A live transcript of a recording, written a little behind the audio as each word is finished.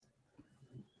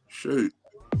Shoot.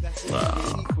 That's the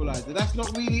equaliser. That's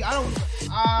not really. I'm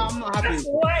not happy. That's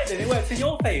alright then. It works in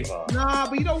your favour. Nah,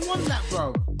 but you don't want that,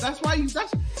 bro. That's why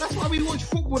we watch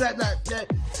football. That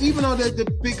even though the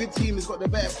bigger team has got the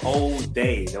better. Whole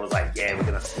day there was like, yeah, we're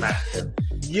gonna smash them.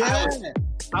 Yeah.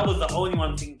 I was the only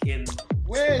one thinking,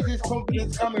 where is this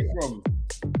confidence coming from?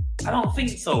 I don't think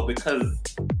so, because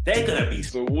they're gonna be.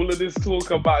 So all of this talk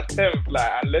about 10th,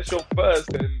 like unless you're first,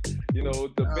 then you know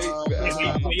the base.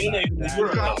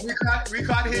 We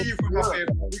can't hear you from up here.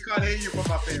 We can't hear you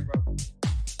from up here, bro.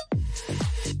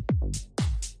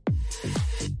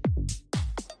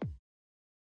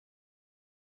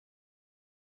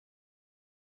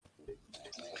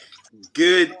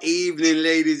 Good evening,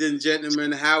 ladies and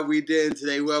gentlemen. How we doing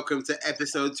today? Welcome to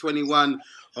episode 21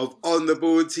 of On The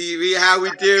Ball TV. How we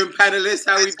doing, panelists?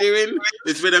 How we doing?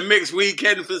 It's been a mixed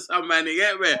weekend for some man, you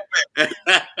get me?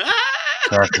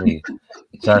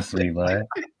 Trust me, man.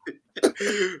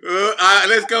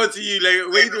 Let's go to you,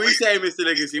 what are you saying, Mr.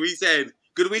 Legacy? What are you saying?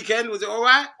 Good weekend? Was it all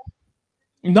right?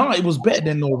 No, it was better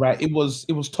than all right. It was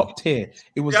top tier.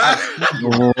 It was.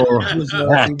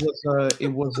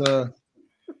 It was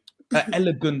an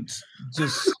elegant,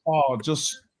 support.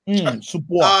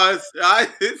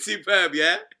 Superb,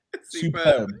 yeah.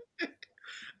 Superb.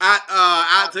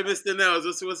 Out to Mr. Nels.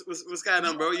 What's going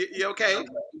on, bro? You okay?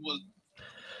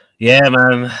 Yeah,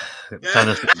 man.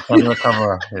 Trying to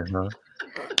recover, you know.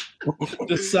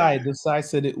 The side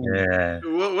said it all. Yeah.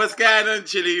 What's going on,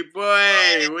 Chili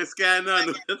boy? What's going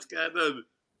on?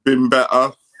 Been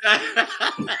better.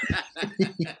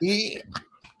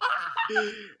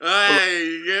 Hey,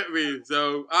 you get me.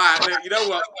 So, all right, you know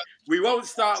what? We won't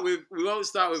start with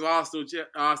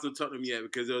Arsenal Tottenham yet,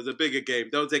 because there was a bigger game.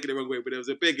 Don't take it the wrong way, but there was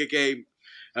a bigger game.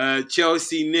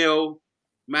 Chelsea 0,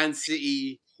 Man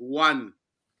City 1.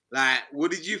 Like,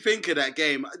 what did you think of that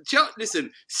game? Listen,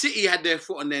 City had their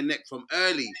foot on their neck from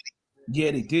early.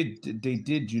 Yeah, they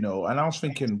did, you know. And I was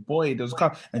thinking, boy, there's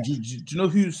a and do you know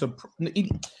who he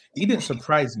didn't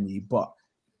surprise me, but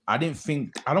I don't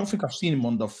think I've seen him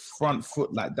on the front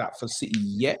foot like that for City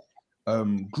yet.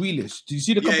 Grealish, do you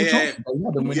see the couple chances?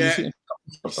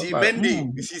 You see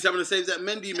Mendy. You see some of the saves that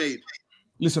Mendy made.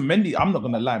 Listen, Mendy, I'm not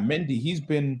gonna lie, Mendy, he's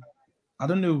been. I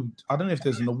don't know if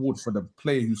there's an award for the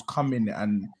player who's come in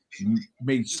and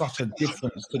made such a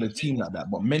difference to the team like that.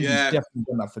 But Mendy's definitely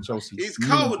done that for Chelsea. He's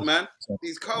cold, man.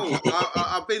 He's cold.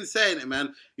 I've been saying it,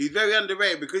 man. He's very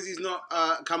underrated because he's not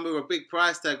come with a big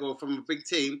price tag or from a big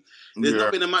team. There's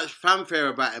not been much fanfare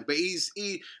about him, but he's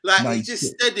just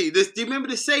steady. Do you remember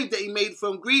the save that he made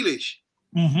from Grealish?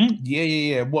 Mm-hmm.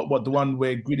 Yeah. What the one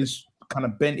where Grealish kind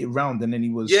of bent it round and then he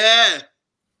was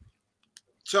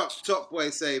Top boy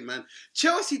save, man.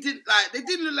 Chelsea didn't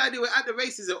look like they were at the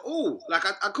races at all. Like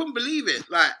I couldn't believe it.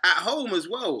 Like at home as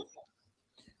well.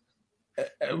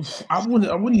 I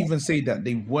wouldn't even say that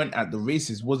they weren't at the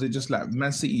races. Was it just like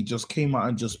Man City just came out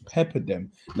and just peppered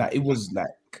them? Like it was like,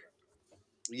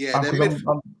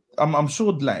 I'm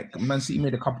sure like Man City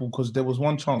made a couple, because there was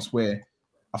one chance where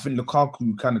I think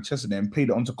Lukaku kind of chested it and played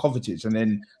it onto Kovacic, and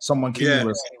then someone came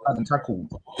over and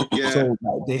tackled. Yeah. So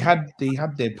like, they had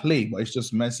their play, but it's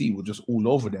just Man City were just all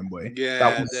over them, boy.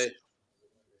 Yeah,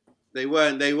 they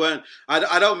weren't.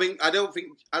 I don't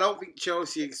think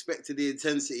Chelsea expected the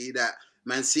intensity that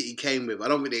Man City came with. I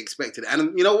don't think they expected it.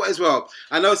 And you know what as well?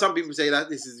 I know some people say that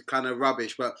this is kind of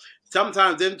rubbish, but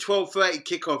sometimes them 12:30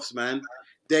 kickoffs, man,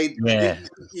 they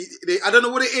I don't know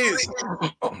what it is.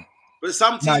 But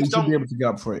some teams don't be able to get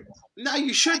up for it. No,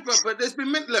 you should, but there's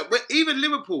been even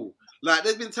Liverpool. Like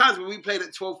there's been times when we played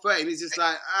at 12:30 and it's just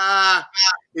like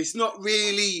it's not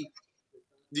really.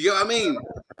 Do you get what I mean?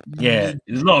 Yeah,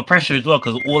 there's a lot of pressure as well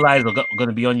because all eyes are going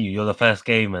to be on you. You're the first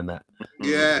game and that.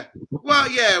 Yeah. Well,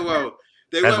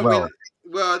 they weren't.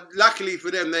 Well, luckily for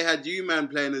them, they had U-Man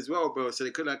playing as well, bro. So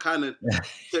they could have kind of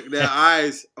took their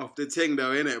eyes off the thing, though,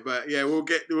 innit? But yeah, we'll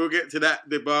get to that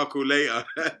debacle later.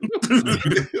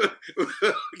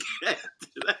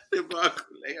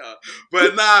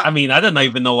 But nah. I mean, I don't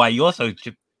even know why you're so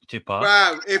chipper.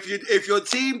 Bro, if your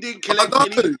team didn't collect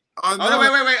any... Oh, no,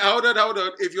 wait. Hold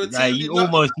on. If your team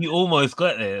you almost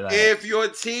got there. Like, if your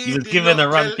team you was given a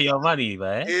run for your money,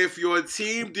 man. If your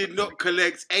team did not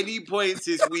collect any points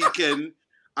this weekend,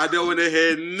 I don't want to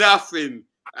hear nothing.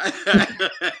 All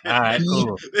right,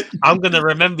 cool. I'm gonna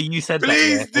remember you said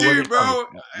Please that. Please do, bro.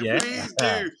 Yeah? Please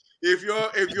do.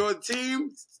 If your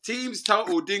team's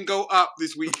total didn't go up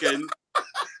this weekend,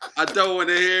 I don't want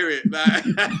to hear it. Like,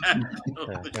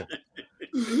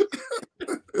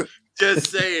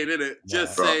 just saying, innit?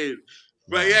 Just saying.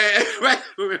 But yeah,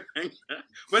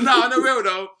 but no, on the real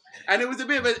though, and it was a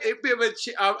bit of a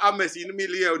I'm messy. Me,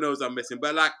 Leo knows I'm messing,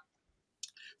 but like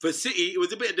for City, it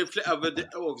was a bit of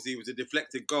obviously it was a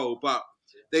deflected goal, but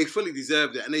they fully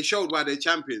deserved it, and they showed why they're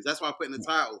champions. That's why I put in the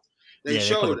title. They put the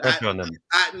showed pressure on them.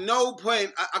 at no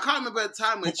point. I can't remember a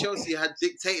time when Chelsea had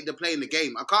dictated the play in the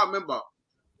game. I can't remember.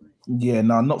 Yeah,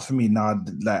 no, not for me. Nah,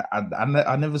 like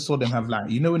I never saw them have like,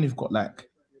 you know, when you've got like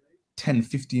 10,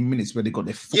 15 minutes where they got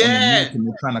their foot on the neck and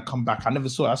they're trying to come back. I never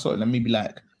saw it. I saw it like maybe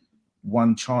like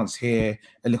one chance here,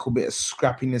 a little bit of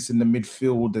scrappiness in the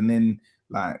midfield, and then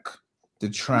like they're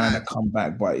trying to come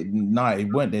back. But it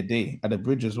weren't their day at the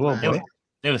Bridge as well, boy.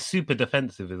 They were super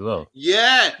defensive as well.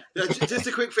 Yeah, just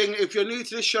a quick thing. If you're new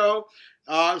to the show,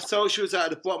 socials are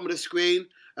at the bottom of the screen.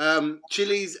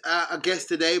 Chili's a guest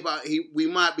today, but we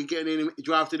might be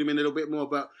drafting him in a little bit more.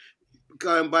 But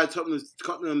going by Tottenham's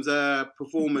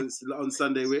performance on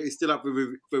Sunday, it's still up for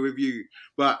review.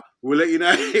 But we'll let you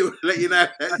know. We'll let you know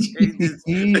if that changes.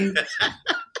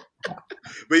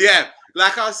 But yeah,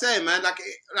 like I was saying, man, like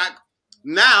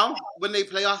now when they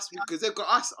play us, because they've got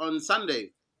us on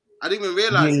Sunday. I didn't even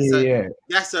realize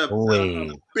that's a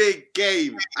big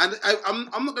game, and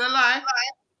I'm not gonna lie,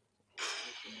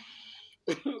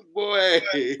 boy.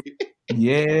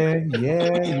 Yeah.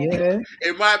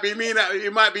 It might be me that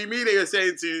you're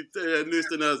saying to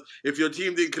listeners, if your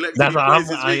team didn't collect that's any points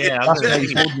this weekend. That's why he's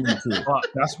holding you to it.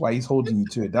 That's why he's holding you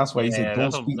to it. That's why he said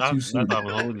don't speak too soon.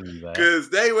 Because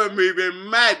they were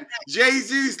moving mad.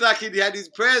 Jesus, like he had his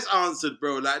prayers answered,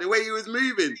 bro. Like the way he was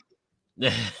moving.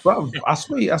 Bro, I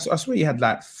swear he had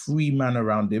like 3 men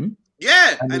around him.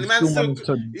 Yeah, and the man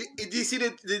still. Did you see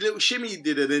the little shimmy he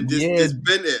did and then just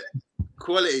bent it?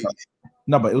 Quality.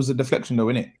 No, but it was a deflection though,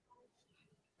 innit?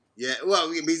 Yeah,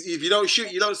 well, if you don't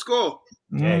shoot, you don't score.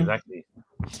 Yeah, exactly.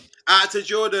 To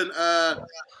Jordan,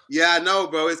 yeah, no,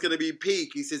 bro, it's gonna be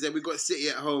peak. He says that we've got City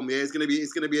at home. Yeah, it's gonna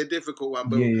be a difficult one.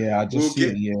 But I just see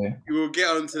it. We'll get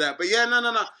onto that. But yeah, no.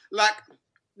 Like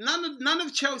none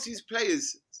of Chelsea's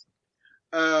players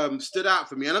stood out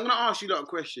for me. And I'm gonna ask you a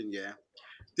question. Yeah,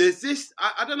 there's this.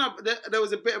 I don't know. There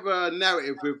was a bit of a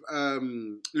narrative with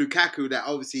Lukaku that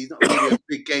obviously he's not really a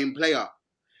big game player.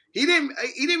 He didn't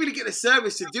really get the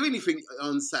service to do anything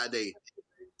on Saturday.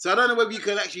 So I don't know whether you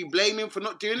can actually blame him for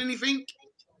not doing anything.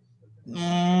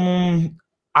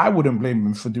 I wouldn't blame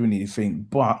him for doing anything,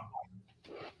 but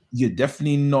you're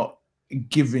definitely not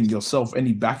giving yourself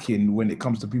any backing when it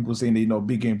comes to people saying that you're not a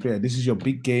big game player. This is your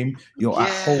big game. You're at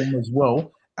home as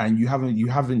well, and you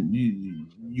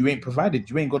ain't provided.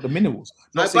 You ain't got the minerals.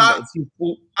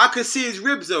 I could see his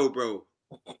ribs though, bro.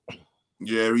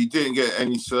 Yeah, he didn't get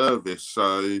any service,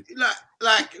 so he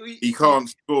can't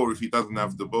score if he doesn't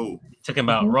have the ball. Talking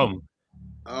about Rom.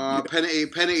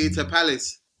 Penalty to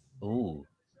Palace. Ooh.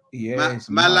 Yeah.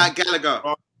 Man like Gallagher.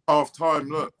 Half time,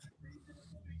 look.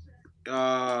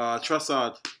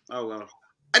 Trossard. Oh well.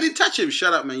 I didn't touch him.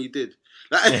 Shut up, man. You did.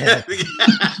 It's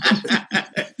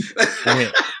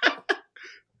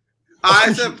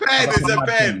a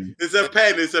pen.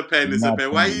 It's a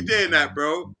pen. Why are you doing that,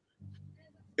 bro?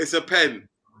 It's a pen.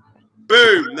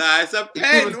 Boom. Nah, it's a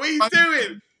pen. What are you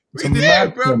doing? What are you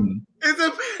doing, bro? It's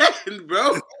a pen,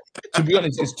 bro. To be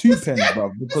honest, it's 2 pens,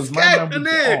 bro. Because my man with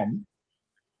the arm.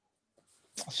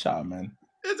 Shut up, man.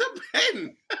 It's a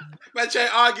pen. Man, try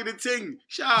to argue the thing.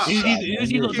 Shut up.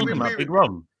 Who's you not talking about? Big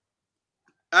Rom?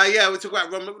 Yeah, we're talking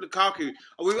about Rom Lukaku.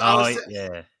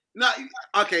 Yeah. No,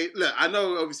 okay, look, I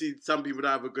know obviously some people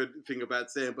don't have a good thing about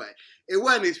saying, but it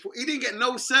wasn't his fault. He didn't get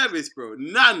no service, bro.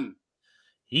 None.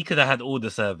 He could have had all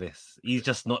the service. He's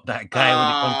just not that guy when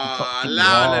it comes to top.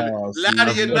 Loud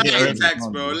of United tax,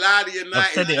 bro. Loud of United.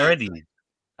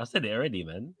 I've said it already,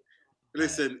 man.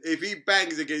 Listen, if he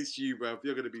bangs against you, bro,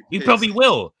 you're going to be pissed. He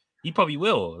probably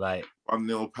will. Like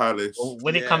 1-0 Palace.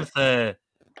 When it comes to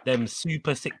them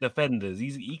super sick defenders,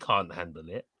 he can't handle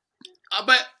it.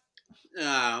 But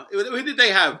who did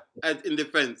they have in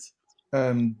defense?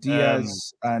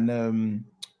 Diaz and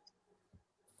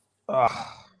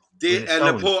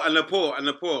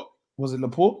Laporte. Was it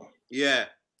Laporte? Yeah.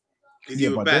 Yeah,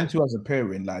 but them two as a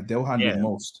pairing, like they'll handle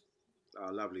most.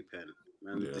 Oh, lovely pen.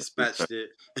 Man, dispatched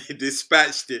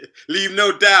it. Leave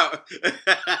no doubt.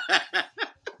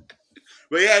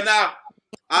 But yeah, now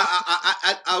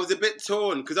I was a bit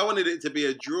torn because I wanted it to be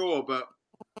a draw, but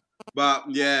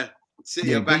yeah,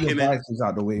 City are back in it.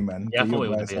 Out the way, man. Yeah, I thought it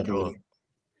would be a draw.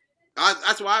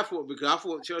 That's what I thought, because I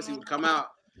thought Chelsea would come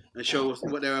out and show us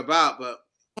what they're about, but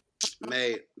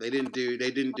mate, they didn't do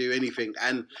anything,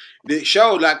 and it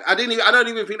showed. Like I don't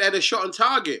even think they had a shot on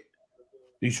target.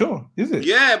 You sure? Is it?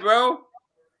 Yeah, bro.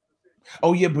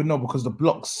 Oh yeah, but no, because the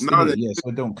blocks. So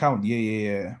it don't count.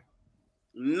 Yeah.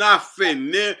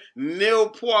 Nothing. Nil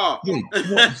point. Wait,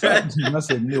 what's that? I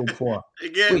said nil point. You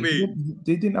get Wait, me,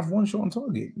 they didn't have one shot on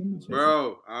target. Let me check.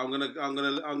 bro? I'm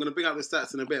gonna bring up the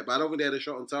stats in a bit, but I don't think they had a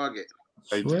shot on target.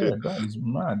 I swear, that is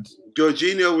mad.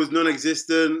 Jorginho was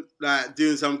non-existent, like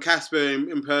doing some Casper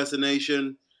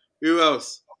impersonation. Who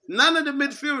else? None of the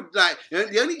midfield. Like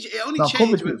it only Now,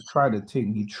 changed. Kovacic tried a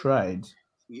thing. He tried.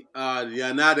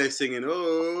 Yeah, now they're singing.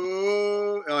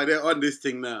 Oh, they're on this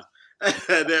thing now.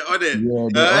 They're on it. Yeah,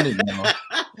 they're on it now.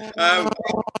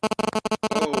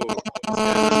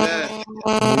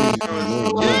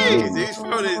 Jeez, whose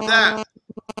phone is that?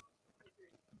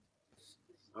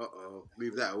 Uh-oh,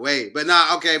 move that away. But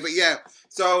okay, but yeah.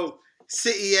 So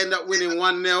City end up winning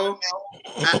 1-0.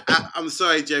 I'm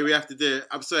sorry, Jay, we have to do it.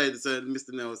 I'm sorry,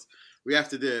 Mr. Nels. We have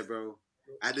to do it, bro.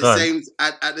 At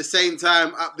the same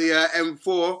time, up the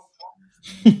M4,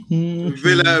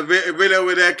 Villa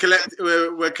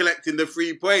were collecting the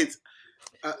 3 points.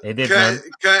 They did,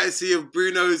 courtesy of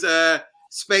Bruno's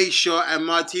space shot and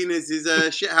Martinez's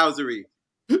shithousery.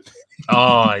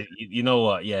 Oh, you know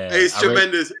what? Yeah, it's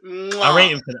tremendous. I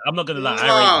rate him for that. I'm not gonna lie.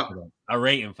 I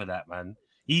rate him for that, man.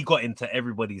 He got into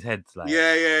everybody's heads, like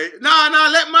yeah. No,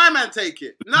 let my man take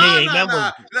it. No.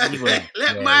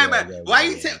 Let my man. Why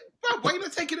you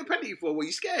not taking a penalty for? What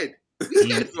you scared? You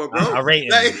scared for, bro? I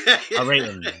rate him. I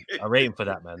rate him for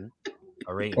that, man.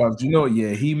 But you know, yeah,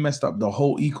 he messed up the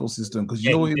whole ecosystem because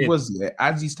you know what it was. Yeah,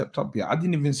 as he stepped up here, I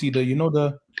didn't even see the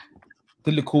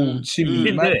little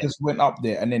chimney. Man just went up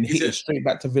there and then hit it straight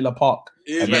back to Villa Park.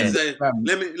 Let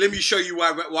me show you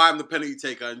why I'm the penalty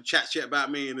taker and chat shit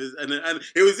about me and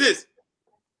it was this.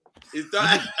 He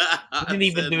didn't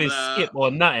even do his skip or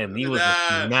nothing. He was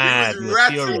mad. He was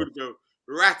rattled, bro.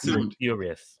 Rattled.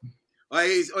 Furious.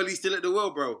 He's still at the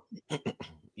wheel, bro.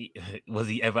 Was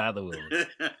he ever at the wheel?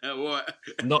 What?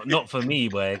 Not for me,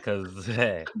 boy, because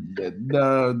the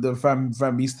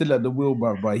fam, he's still at the wheel,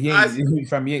 bro. He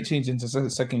ain't changed into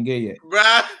second gear yet,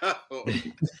 bro.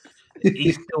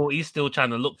 He's still trying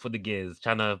to look for the gears.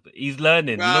 He's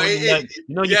learning. Bro,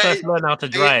 you first learn how to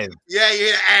drive. Yeah.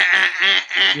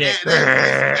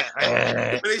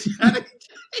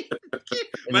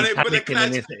 Man ain't put the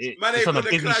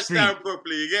clutch down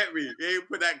properly. You get me? He ain't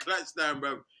put that clutch down,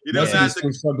 bro. You know he's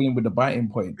still struggling with the biting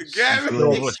point. Get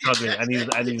me? Struggling, and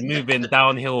he's moving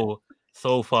downhill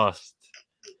so fast.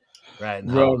 Right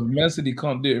now. Bro, man said he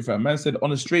can't do it, fam. Man said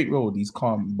on a straight road he's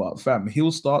calm, but fam,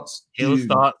 hill starts. Nah,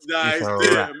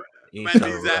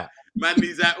 man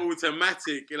needs that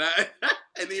automatic, you know.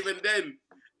 And even then,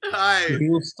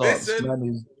 hill starts, man,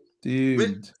 is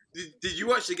dude. Did you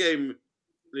watch the game,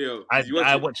 Leo?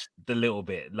 I watched the little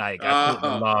bit, like I caught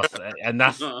the last, and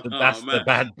that's the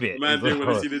bad bit. Man didn't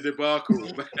want to see the debacle.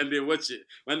 Man didn't watch it.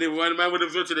 Man would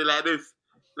have watched it like this.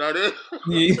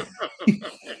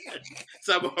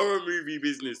 Some horror movie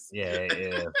business. Yeah.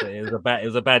 It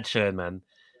was a bad show, man.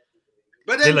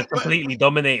 But then, Villa completely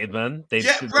dominated, man. Bro,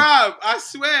 I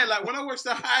swear, like when I watched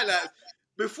the highlights,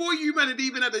 before you man had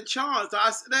even had a chance,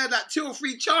 they had like 2 or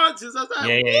 3 chances. I was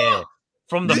like, yeah.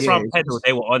 From the front pedal,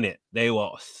 they were on it. They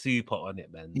were super on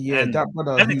it, man. Yeah, and that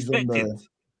brother as expected.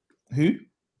 Who?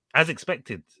 As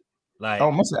expected. Like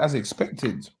must have as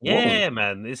expected. Yeah,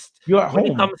 man. You're at home.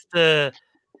 When it comes to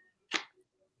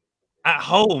at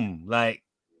home, like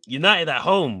United at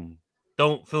home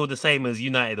don't feel the same as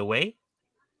United away.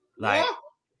 Like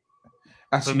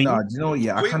actually, do you know?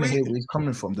 Yeah, I kind of hear where he's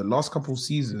coming from. The last couple of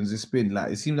seasons, it's been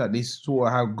like it seems like they sort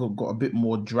of have got a bit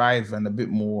more drive and a bit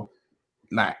more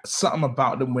like something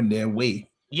about them when they're away.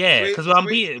 Yeah, because we're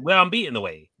unbeaten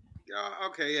away.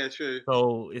 Okay, yeah, true.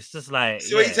 So it's just like.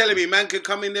 So what are you telling me? Man could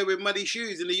come in there with muddy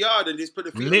shoes in the yard and just put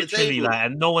the feet on the table. Literally, like,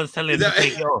 and no one's telling him to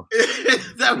take it off.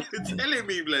 Is that what you're telling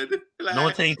me, blood? Like, no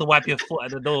one's telling you to wipe your foot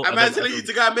at the door. And man telling you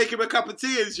to go and make him a cup of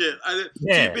tea and shit. 2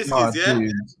 biscuits, yeah.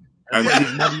 Dude. And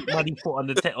muddy foot on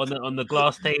the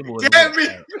glass table. Get me?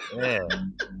 Yeah.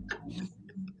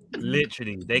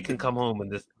 Literally, they can come home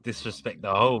and just disrespect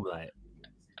the home, like.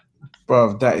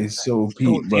 Bro, that is so peak,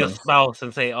 talk to your spouse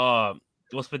and say, "Oh,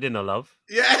 what's for dinner, love?"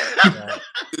 Yeah.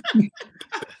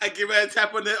 I give her a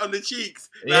tap on the cheeks.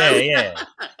 Yeah.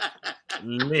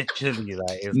 Literally,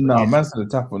 like. Man said a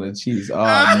tap on the cheeks. Oh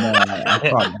man, I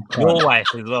can't. Your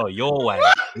wife as well. Your wife,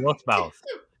 your spouse.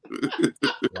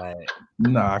 Like,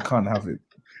 I can't have it.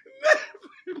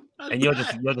 And you're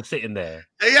just sitting there.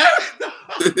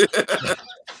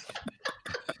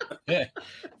 Yeah.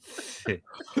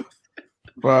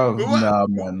 Bro,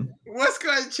 man. What's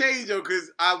going to change though? Because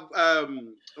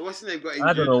what's his name got injured?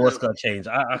 I don't know what's going to change.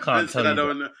 I can't tell you. I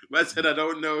don't know. Man said I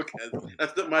don't know.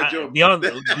 That's not my job.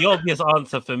 The obvious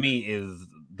answer for me is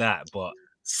that, but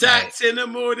Sacks in the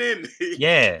morning.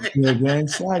 Yeah.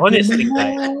 Honestly,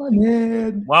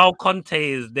 While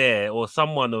Conte is there or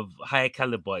someone of higher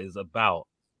caliber is about,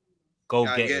 go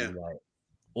get him, like,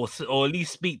 or at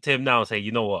least speak to him now and say,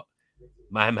 you know what,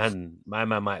 my man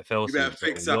might fail. You better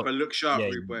fix up and look sharp,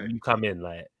 boy. You come in,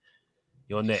 like,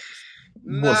 you're next.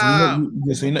 Nah.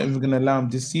 So you're not even gonna allow him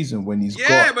this season when he's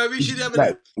got. But we should have.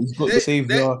 Like, he's got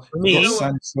Xavier. For me,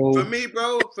 for me,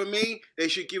 bro. For me, they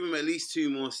should give him at least 2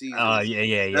 more seasons.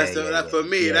 That's for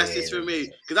me. That's just for me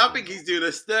because I think he's doing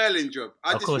a sterling job.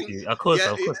 I just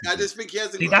think he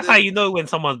hasn't. See, that's how you know when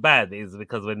someone's bad is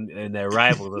because when their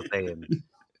rivals are saying,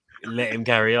 "Let him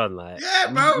carry on." Like,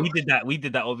 yeah, bro. We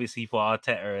did that obviously for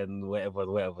Arteta and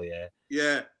whatever. Yeah.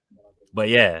 Yeah. But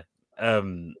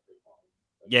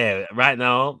yeah, right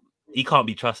now he can't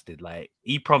be trusted. Like,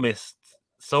 he promised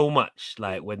so much,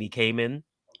 like, when he came in.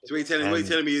 So what are you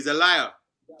telling me? He's a liar.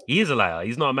 He is a liar.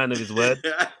 He's not a man of his word.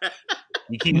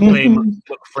 He keeps playing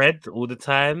Fred all the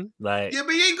time. Like, yeah,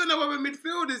 but he ain't got no other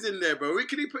midfielders in there, bro. What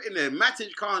can he put in there? Matic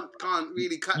can't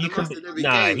really cut the mustard every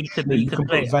game. He can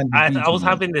play. I was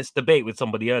having this debate with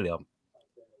somebody earlier.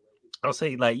 I was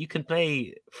saying, like, you can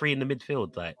play 3 in the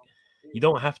midfield. Like, you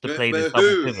don't have to play this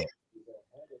double pivot.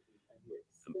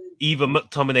 Either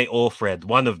McTominay or Fred,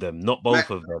 one of them, not both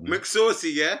of them.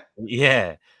 McSaucy, yeah?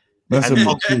 Yeah. And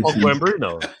Pogba and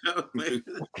Bruno.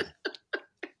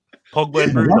 Pogba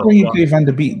and Bruno. Why don't you play Van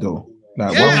der Beek, though?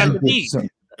 Like, Van der Beek.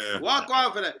 Why go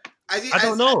out for that? I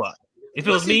don't know. If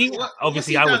it was me,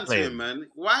 obviously I would play him, man.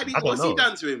 What's he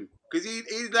done to him? Because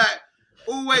he's like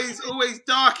always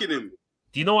darking him.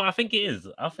 Do you know what I think it is?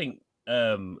 I think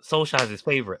Solskjaer's his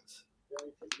favourites.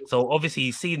 So obviously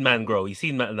he's seen man grow. He's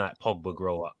seen man like Pogba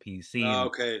grow up. He's seen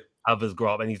others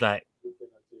grow up, and he's like,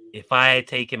 if I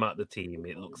take him out the team,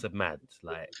 it looks mad.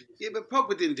 Like, yeah, but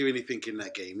Pogba didn't do anything in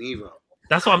that game either.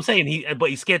 That's what I'm saying. But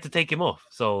he's scared to take him off.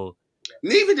 So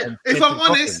neither did. If I'm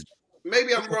honest,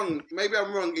 maybe I'm wrong. Maybe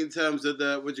I'm wrong in terms of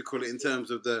the in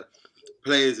terms of the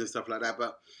players and stuff like that.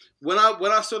 But when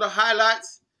I saw the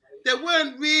highlights, there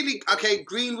weren't really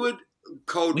Greenwood.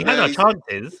 We had our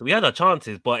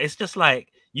chances, but it's just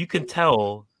like you can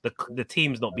tell the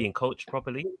team's not being coached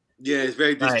properly. Yeah, it's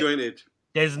very disjointed. Like,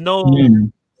 there's no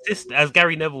system, as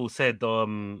Gary Neville said.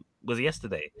 Was it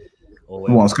yesterday?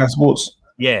 Or Sky Sports?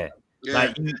 Yeah.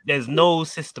 Like there's no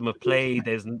system of play.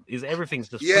 Everything's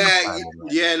just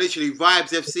literally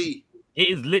Vibes FC. It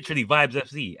is literally Vibes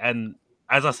FC, and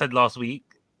as I said last week,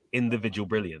 individual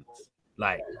brilliance.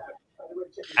 Like,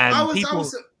 and we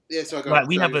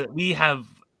have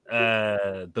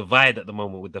divide at the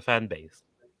moment with the fan base,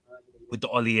 with the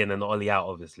Ollie in and the Ollie out.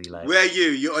 Obviously, like, where are you?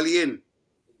 You're Ollie in.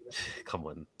 Come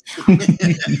on. There's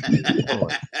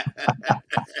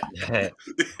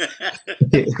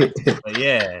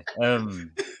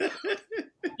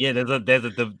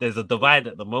a divide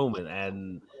at the moment,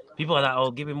 and people are like,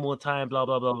 "Oh, give him more time," blah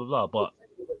blah blah blah blah. But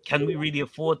can we really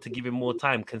afford to give him more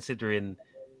time, considering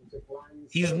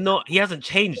he hasn't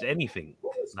changed anything?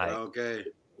 Like,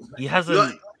 he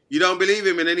hasn't. You don't believe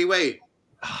him in any way?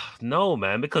 No,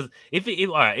 man. Because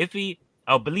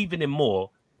I'll believe in him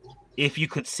more. If you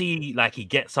could see, like, he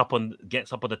gets up on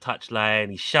the touchline,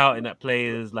 he's shouting at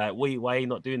players, like, why are you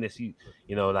not doing this? You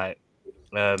know, like,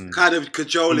 kind of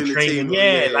cajoling the team.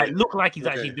 Yeah, like, look like he's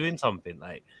actually doing something.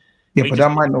 Like, but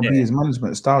that might not be his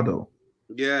management style, though.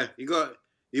 Yeah, he might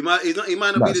not be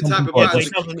the type of guy. He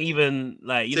doesn't even,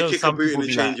 like, you know, some people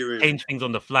change things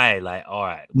on the fly. Like, all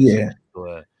right,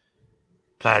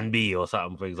 plan B or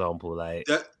something, for example. Like,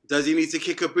 does he need to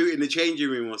kick a boot in the changing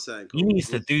room or something? He needs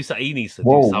to do something.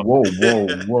 Whoa.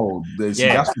 That's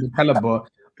the caliber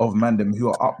of Mandem who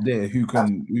are up there who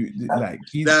can he's not there.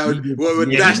 He's not there.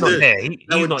 Dash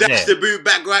the boot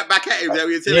right back at him. That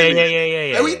we're telling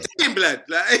me. Are we doing blood?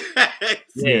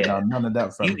 None of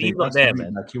that. He's not there,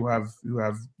 man. Like you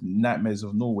have nightmares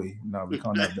of Norway. No, we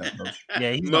can't have that, bro.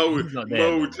 Yeah, he's not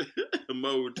there.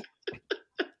 Mode.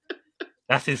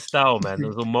 That's his style, man.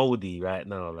 There's a moldy right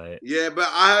now, like. Yeah, but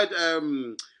I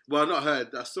heard. Not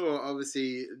heard. I saw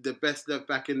obviously the best left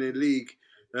back in the league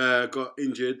got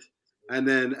injured, and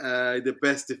then the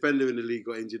best defender in the league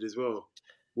got injured as well.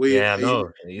 I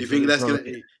know. You think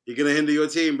you're gonna hinder your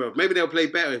team, bro? Maybe they'll play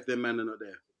better if their man are not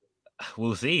there.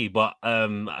 We'll see, but I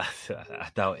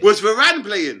doubt it. Was Varane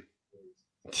playing?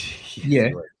 Yeah.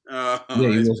 He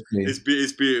was playing. It's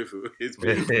beautiful. It's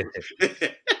beautiful.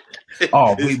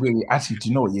 Oh, wait. Actually, do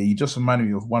you know what? Yeah, you just reminded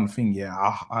me of one thing. Yeah,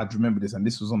 I'd remember this, and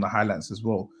this was on the highlights as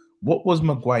well. What was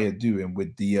Maguire doing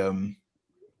with the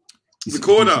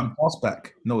corner pass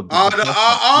back? No. Oh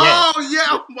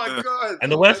my god!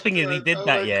 And the worst thing is he did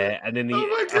that, and then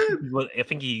I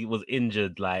think he was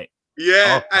injured. Like,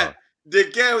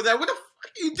 the girl was like, "What the fuck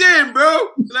are you doing, bro?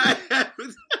 Like,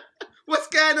 what's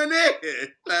going on here?"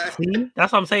 Like, see,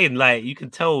 that's what I'm saying. Like, you can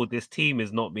tell this team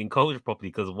is not being coached properly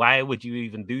because why would you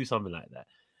even do something like that?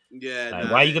 Yeah,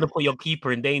 like, why are you gonna put your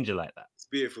keeper in danger like that? It's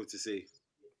beautiful to see,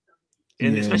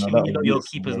 and especially when you know your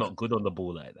keeper's not good on the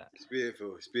ball like that. It's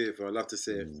beautiful. It's beautiful. I love to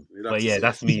see it. But yeah,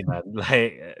 that's me, man.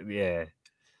 Like, yeah.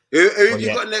 Who have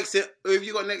you got next? Who have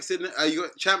you got next in? You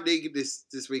got Champ League this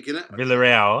week, innit?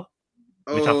 Villarreal,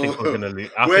 which I think we're gonna lose.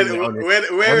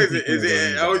 Where is it? Is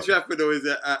it at Old Trafford or is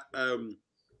it at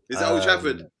Is it Old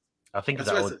Trafford? I think it's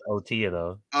at OT, you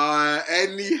know.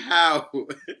 Anyhow.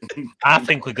 I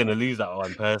think we're gonna lose that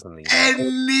one personally.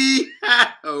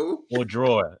 Anyhow. Or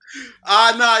draw it.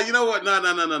 No, you know what? No.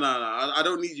 I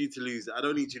don't need you to lose it. I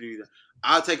don't need you to lose it.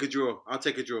 I'll take a draw.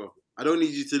 I don't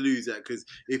need you to lose that because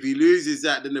if he loses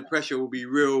that, then the pressure will be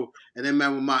real, and then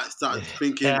man might start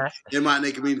thinking they might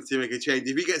make him need to make a change.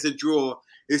 If he gets a draw,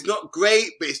 it's not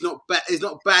great, but it's not bad. It's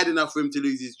not bad enough for him to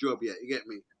lose his job yet. You get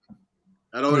me?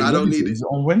 I don't need it. Is it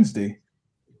on Wednesday?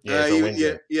 Yeah,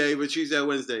 Wednesday. Either Tuesday or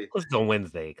Wednesday. Of course it's on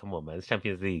Wednesday. Come on, man. It's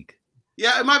Champions League.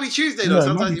 Yeah, it might be Tuesday though.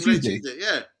 Sometimes you play Tuesday.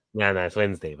 Yeah. No, it's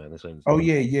Wednesday, man. It's Wednesday. Oh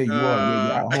yeah, you are.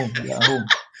 Yeah, at home. You're at home.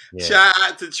 Yeah. Shout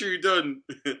out to True Dunn.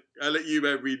 I'll let you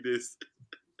man read this.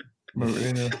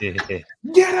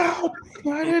 Get out,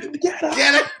 United! Get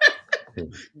out!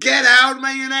 Get out,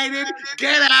 Man United!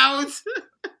 Get out!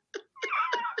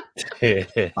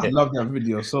 I love that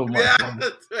video so much. Yeah,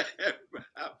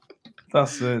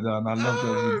 that's it, man. I love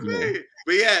that video. Man.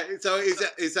 But yeah, so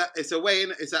it's away.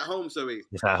 It's at home. Sorry,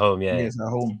 it's at home. Yeah, it's at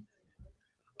home.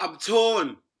 I'm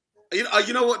torn.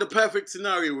 You know what the perfect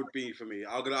scenario would be for me?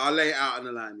 I'll lay it out on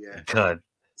the line. Yeah. God.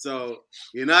 So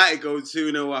United go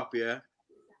 2-0 up. Yeah.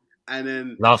 And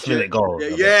then last minute goal.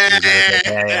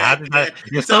 Yeah.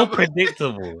 You're so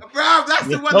predictable, bro. That's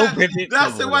the one.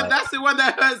 That's the one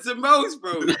that hurts the most,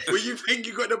 bro. When you think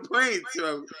you got the points,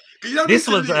 bro. This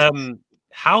was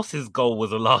House's goal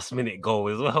was a last minute goal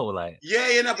as well. Like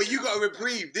but you got a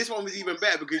reprieve. This one was even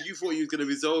better because you thought you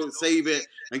was gonna save it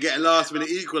and get a last minute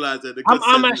equaliser.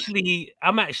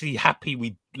 I'm actually happy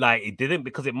we it didn't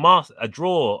because it masked a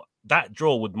draw. That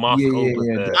draw would mask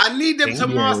over. I need them to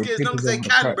mask it as long as they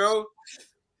can, bro.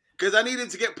 Because I need him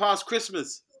to get past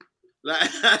Christmas. Like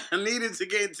I need him to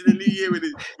get into the new year with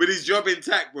his job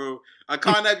intact, bro. I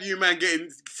can't have you, man,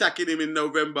 sacking him in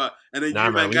November and then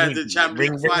going to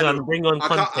Champions League final. Bring on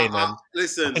Conte, man.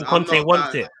 Listen, I think Conte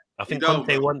wants it. I think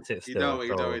Conte wants it still. He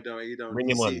don't. Bring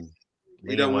him on.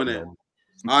 He don't want it.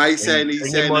 He's saying.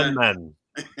 Him on, man.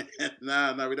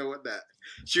 No, we don't want that.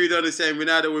 Shudon is saying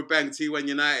Ronaldo would bang 2-1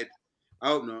 United. I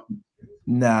hope not.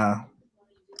 Nah.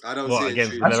 I don't see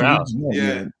it.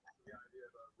 Yeah.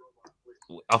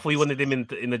 I thought you wanted him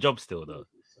in the job still, though.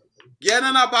 Yeah,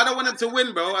 no, but I don't want him to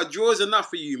win, bro. A draw is enough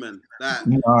for you, man. A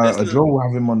draw will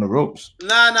have him on the ropes.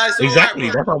 Nah, it's exactly.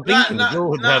 All right, that's what I'm thinking. A draw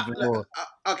would have him more.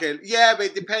 Okay, yeah, but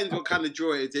it depends what kind of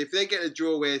draw it is. If they get a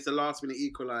draw where it's a last-minute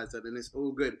equaliser, then it's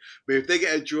all good. But if they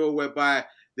get a draw whereby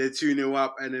they're 2-0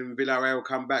 up and then Villarreal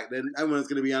come back, then everyone's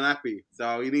going to be unhappy.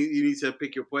 So you need to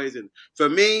pick your poison. For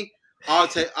me, I'll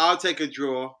take a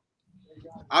draw.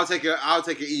 I'll take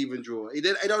an even draw. It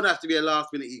don't have to be a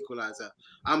last-minute equaliser.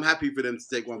 I'm happy for them to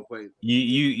take 1 point.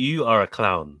 You are a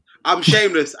clown. I'm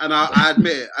shameless, and I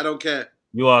admit it. I don't care.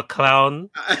 You are a clown.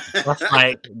 That's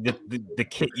like the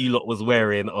kit you lot was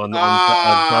wearing on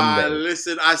Sunday.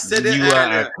 Listen, I said it earlier. You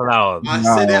are a clown.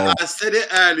 I said it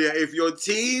earlier. If your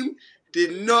team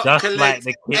did not collect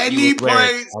any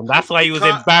points, and that's why he was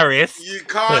embarrassed. You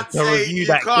can't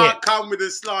come with a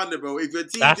slander, bro. If your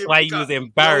team, that's why he was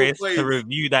embarrassed to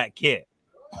review that kit.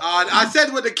 I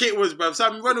said what the kit was, bro.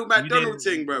 Some Ronald McDonald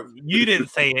thing, bro. You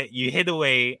didn't say it. You hid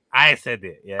away. I said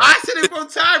it. Yeah, I said it from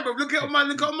time, bro. Look on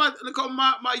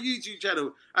my YouTube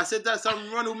channel. I said that's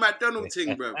some Ronald McDonald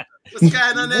thing, bro. What's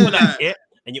going on there? That kit,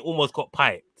 and you almost got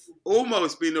piped.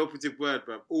 Almost being the operative word,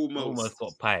 bro. Almost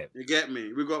got piped. You get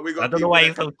me? We got. I don't know why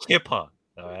you're so chipper. All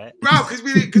right, bro. Because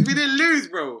we didn't lose,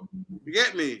 bro. You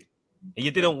get me? And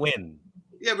you didn't win.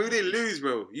 Yeah, but we didn't lose,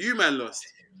 bro. You man lost.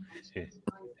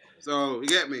 So you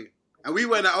get me? And we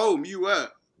went at home. You were.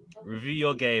 Review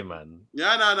your game, man.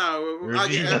 Yeah, no.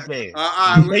 Review your game.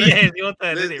 It's your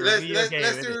turn, isn't it?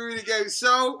 Let's do a review game.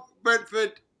 So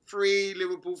Brentford 3,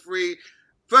 Liverpool 3.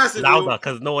 First of all, louder,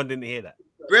 because no one didn't hear that.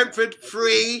 Brentford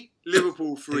 3,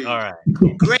 Liverpool 3. All right,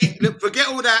 cool. Great. Forget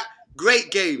all that.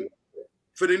 Great game.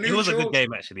 For the neutral, it was a good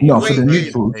game, actually. No, for the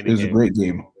neutral, it was a great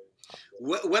game.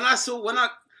 When I,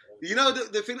 you know,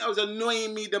 the thing that was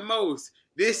annoying me the most,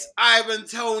 this Ivan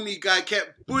Toney guy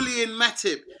kept bullying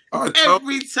Matip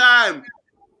every time.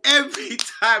 Man's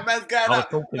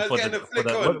getting the flick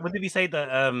on. What did he say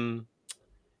that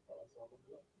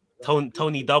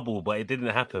Tony double, but it didn't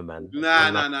happen, man.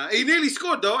 Nah. He nearly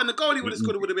scored though, and the goal he would have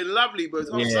scored would have been lovely, but it's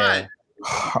offside.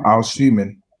 I was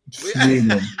fuming.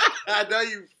 I know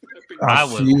you. I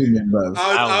was fuming, bro.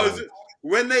 I was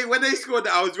when they scored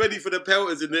that, I was ready for the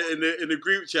pelters in the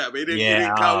group chat, but it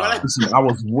didn't come. Listen, I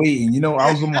was waiting. You know,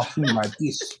 I was on my phone like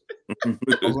this. As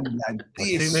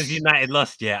soon as United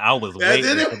lost, I was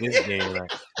waiting for this game.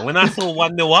 Like, when I saw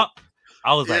 1-0 up,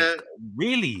 I was like,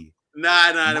 really? Nah.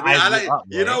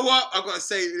 You know what? I've got to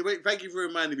say, thank you for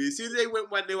reminding me. As soon as they went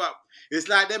 1-0 up, it's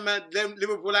like them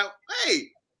Liverpool like, hey,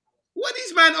 what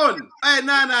is man on? Hey,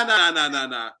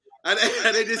 nah. And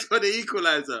they just got the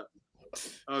equaliser.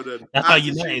 Hold on. That's how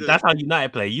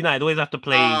United play. United always have to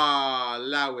play.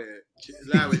 Allow it,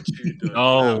 Tudor.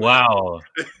 Oh, wow.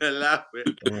 Allow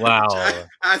it. Wow.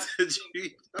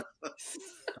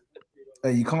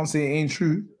 Hey, you can't say it ain't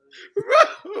true.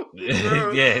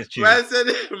 Bro, yeah, it's true.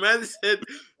 Man said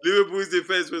Liverpool's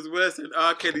defense was worse than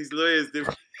R. Kelly's lawyers'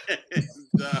 defense.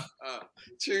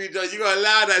 True, John. You gotta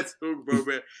allow that talk, bro,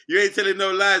 man. You ain't telling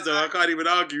no lies, though. I can't even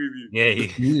argue with you. Yeah,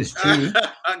 it's true.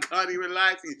 I can't even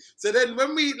lie to you. So then,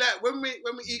 when we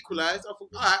equalised, I thought,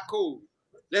 all right, cool.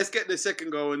 Let's get the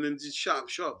second goal and then just shut up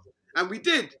shop. And we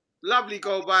did. Lovely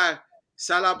goal by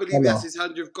Salah. I believe that's his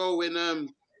 100th goal in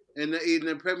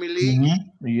the Premier League.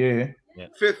 Mm-hmm. Yeah.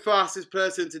 Fifth fastest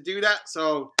person to do that.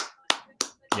 So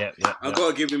I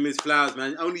gotta give him his flowers,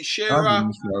 man. Only Shearer.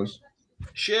 Who else?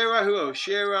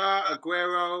 Shearer,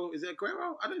 Aguero. Is it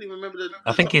Aguero? I don't even remember the.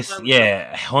 I think it's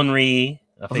Henry.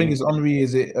 I think it's Henry.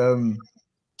 Is it?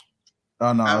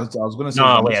 Oh no, I was gonna say.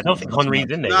 No, wait. I don't think Henry's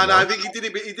in there. No, I think he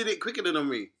did it quicker than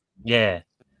Henry. Yeah.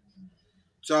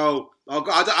 So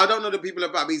I don't know the people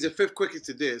about, but he's the fifth quickest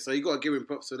to do it. So you got to give him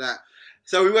props for that.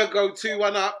 So we went go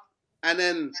 2-1 up, and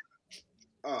then,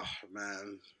 oh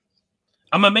man.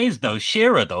 I'm amazed though.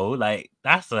 Shearer though, like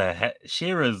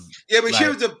Shearer's. Yeah, but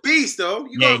Shearer's a beast though.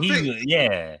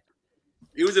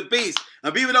 He was a beast,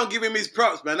 and people don't give him his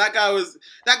props, man. That guy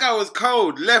was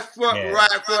cold. Left foot, right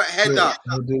foot, header.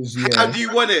 How do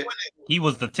you want it? He's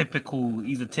a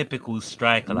typical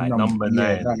striker, like number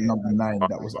 9. That number 9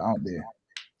 that was out there.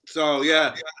 So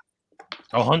yeah.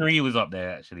 Oh, Henry was up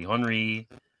there actually. Henry,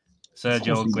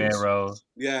 Sergio Aguero.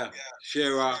 Yeah,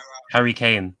 Shearer, Harry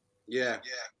Kane. Yeah.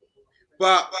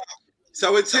 But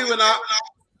so we're 2-1 up.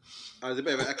 Oh, there's a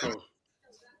bit of an echo. Oh,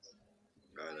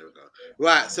 there we go.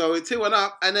 Right, so we're 2-1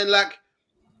 up, and then like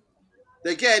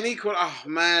they're getting equal. Oh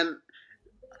man,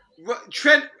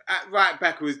 Trent at right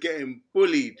back was getting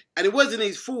bullied, and it wasn't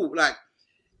his fault. Like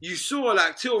you saw,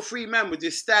 like 2 or 3 men were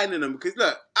just standing them because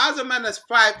look, how's a man that's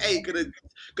 5'8"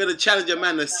 gonna challenge a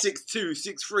man that's 6'2",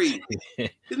 6'3"?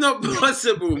 It's not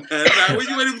possible, man. Like, what do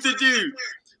you want him to do?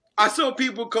 I saw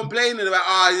people complaining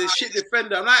about, he's a shit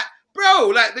defender. I'm like,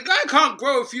 bro, like the guy can't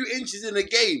grow a few inches in a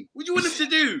game. What do you want him to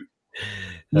do?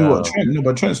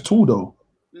 But Trent's tall though.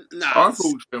 Nah, I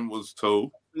thought Trent was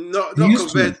tall. Not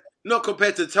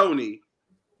compared to Tony.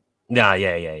 Nah,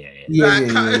 yeah.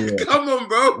 Come on,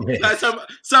 bro. Yeah. Like some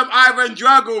Ivan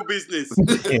Drago business.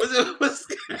 What's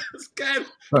going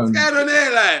on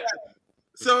there? Like,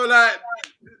 so like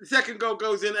the second goal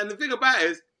goes in, and the thing about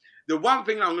it is, the one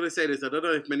thing I'm going to say this, I don't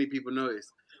know if many people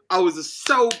noticed. I was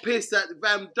so pissed that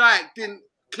Van Dijk didn't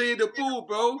clear the ball,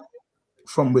 bro.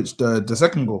 From which the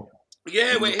second goal?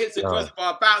 Yeah, when it hits the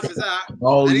crossbar, bounces out.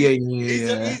 Oh,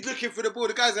 He's looking for the ball.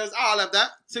 The guy says, I'll have that.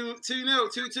 2-0,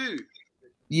 2-2.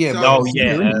 Yeah, so,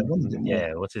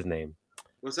 yeah. What's his name?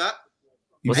 What's that?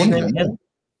 What's his name again?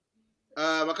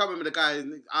 I can't remember the guy.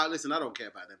 Listen, I don't care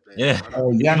about them players. Yeah.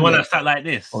 Oh, yeah. The one that sat like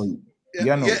this. Oh,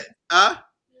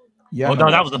 yeah. Oh,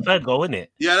 no, that was the third goal, wasn't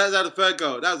it? Yeah, that was the third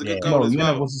goal. That was a good goal as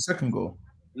well. That was the second goal.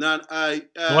 No, the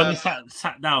one he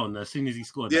sat down as soon as he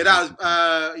scored. Yeah, that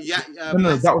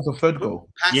was that was the third goal.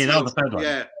 Yeah, that was the third one.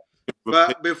 Yeah,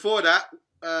 but before that,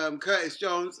 Curtis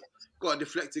Jones got a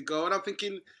deflected goal, and I'm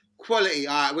thinking quality.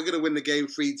 All right, we're gonna win the game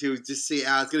 3-2. Just see it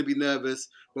out. It's gonna be nervous,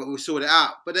 but we'll sort it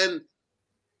out. But then,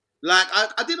 like,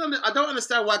 I don't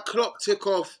understand why Klopp took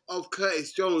off of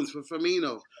Curtis Jones for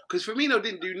Firmino, because Firmino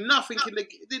didn't do nothing.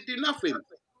 Didn't do nothing.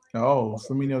 Oh,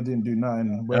 Firmino didn't do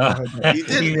nothing. He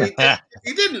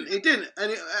didn't.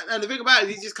 And the thing about it,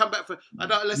 he just come back for. I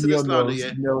don't listen to slander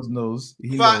yet. Knows.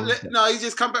 He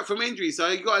just come back from injury, so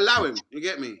you got to allow him. You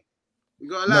get me? You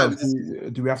got to allow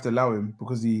him. Do we have to allow him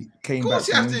because he came back? Of course,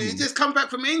 you have to. He just come back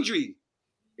from injury.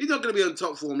 He's not going to be on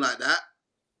top form like that.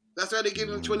 That's why they give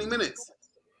him 20 minutes.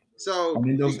 So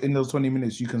in those 20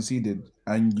 minutes you conceded,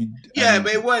 but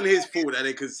it wasn't his fault that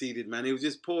they conceded, man. It was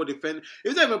just poor defending. It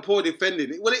was not even poor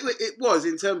defending. Well, it was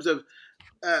in terms of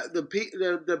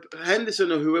the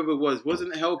Henderson or whoever it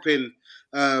wasn't helping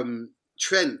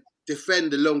Trent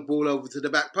defend the long ball over to the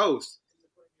back post.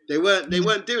 They weren't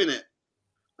doing it.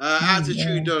 Out to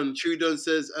Trudon. Trudon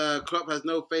says Klopp has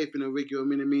no faith in Origi or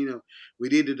Minamino. We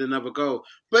needed another goal.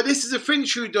 But this is a thing,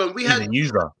 Trudon. We had a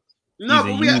user. No,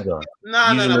 but we had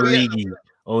Origi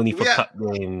only for cup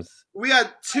games. We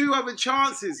had 2 other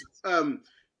chances.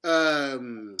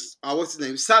 What's his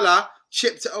name? Salah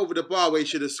chipped it over the bar where he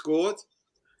should have scored.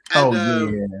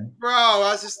 And, bro, I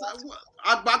was just like,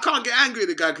 I can't get angry at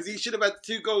the guy because he should have had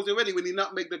 2 goals already when he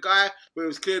nutmegged the guy where it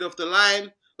was cleared off the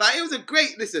line. Like, it was a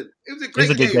great game. It was a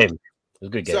good game. It was a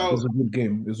good game. It was a good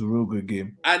game. It was a real good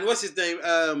game. And what's his name?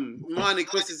 Mane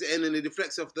crosses it in and it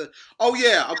deflects off the... Oh,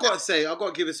 yeah, I've got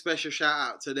to give a special shout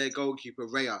out to their goalkeeper,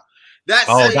 Raya. That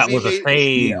was a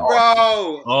save.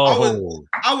 Bro,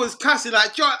 I was cussing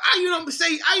like, John, how you don't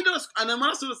say, how you don't... And then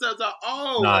when I saw the save, I was like,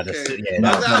 oh, okay.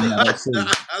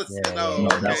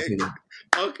 That's it.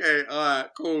 Okay, all right,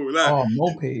 cool.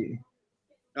 Mopey.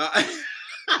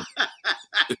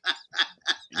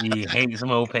 He hates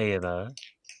Mopey, though.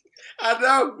 I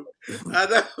know.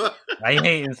 Why you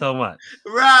hating so much?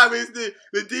 Rob, it's the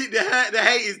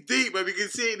hate is deep, but we can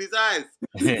see it in his eyes.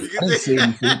 I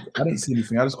didn't see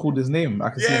anything. I just called his name. I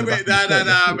can see but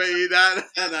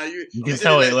no. You can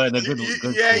tell it wasn't a good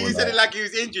yeah, you said it like he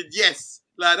was injured. Yes.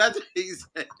 Like, that's what he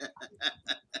said.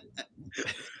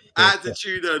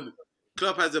 Attitude on.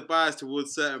 Klopp has a bias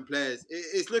towards certain players.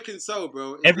 It's looking so,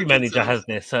 bro. Every manager has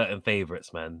their certain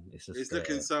favourites, man. It's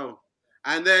looking so.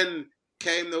 And then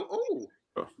came the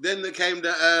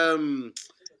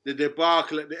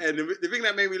debacle at the end. The thing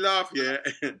that made me laugh,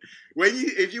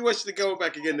 if you watch the goal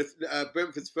back again, the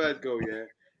Brentford's third goal,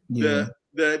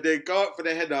 they go up for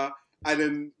the header, and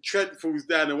then Trent falls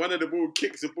down, and one of the ball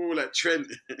kicks the ball at Trent.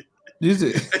 Is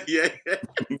it? Yeah.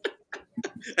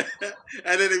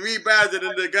 And then it rebounds, and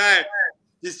then the guy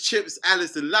just chips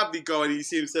Alisson. Lovely goal, and you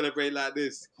see him celebrate like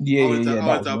this. I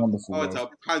want to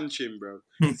punch him, bro.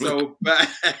 So bad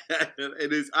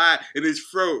in his eye, in his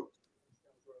throat.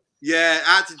 Yeah,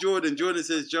 out to Jordan. Jordan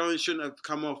says Jones shouldn't have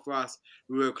come off for us.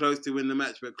 We were close to win the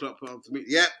match, but Klopp put on for me.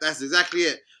 Yep, that's exactly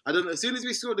it. I don't know. As soon as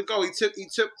we saw the goal, he took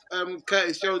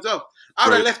Curtis Jones off. I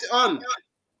would have left it on.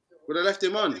 Would have left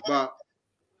him on, but.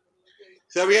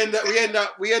 So we end up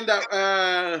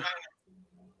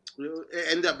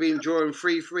being drawing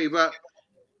 3-3. But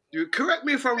you correct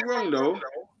me if I'm wrong though.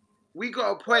 We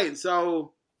got a point,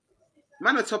 so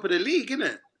man are top of the league,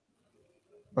 innit?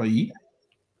 Are you?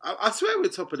 I swear we're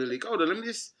top of the league. Hold on, let me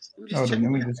just check. Let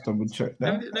me just double check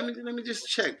that. Let me just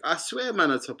check. I swear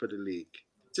man are top of the league.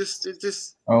 Just.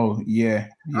 Oh yeah.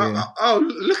 Oh,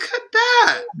 look at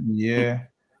that. Yeah.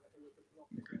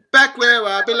 Back where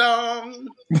I belong.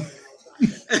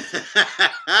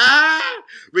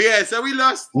 But yeah, so we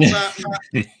lost. We lost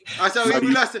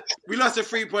the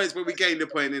 3 points, but we gained a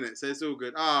point in it, so it's all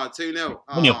good. 2-0.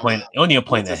 Only a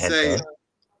point ahead.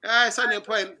 It's only a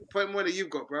point more than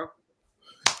you've got, bro.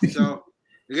 So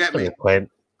you get me.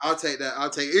 I'll take that.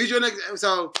 Who's your next?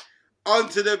 So on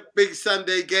to the big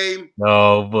Sunday game.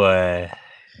 Oh boy,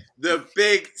 the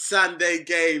big Sunday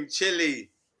game, Chile.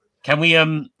 Can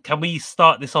we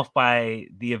start this off by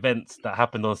the events that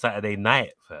happened on Saturday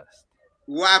night first?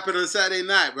 What happened on Saturday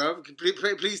night, bro?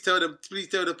 Please tell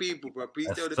the people, bro.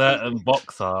 Please tell the certain people.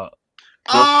 Boxer.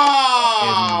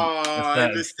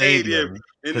 In the stadium.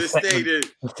 To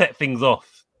set things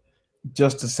off.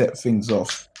 Just to set things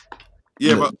off.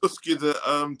 Yeah, but Husky's the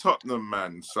Tottenham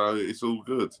man, so it's all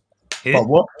good. But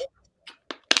what?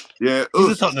 Yeah, who's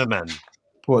the Tottenham man?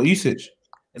 What, Usage?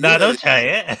 No, don't try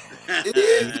it. It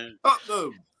is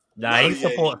Tottenham. Nah, he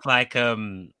supports like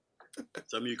some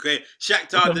Ukraine,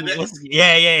 Shakhtar Donetsk.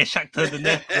 Yeah, Shakhtar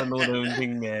Donetsk and all those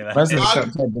things there. I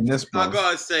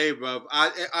gotta say, bro,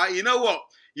 I you know what?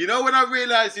 You know when I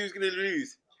realized he was gonna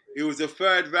lose? It was the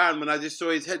third round when I just saw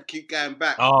his head keep going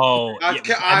back. Oh, I said,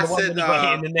 he got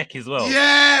hit in the neck as well.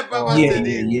 Yeah, bro.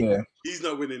 Yeah. He's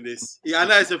not winning this. Yeah, I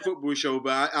know it's a football show,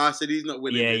 but I said he's not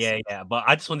winning this. Yeah. But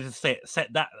I just wanted to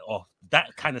set that off.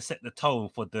 That kind of set the tone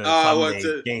for the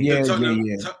Sunday game.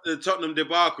 The Tottenham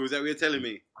debacle. Is that what you're telling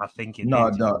me? I think it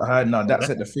No, that's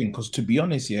the thing. Because to be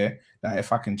honest, like,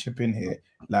 if I can chip in here,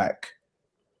 like,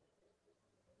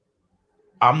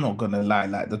 I'm not gonna lie,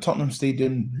 like the Tottenham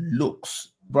Stadium looks,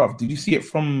 bruv. Did you see it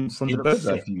from the bird's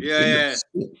eye view? Yeah.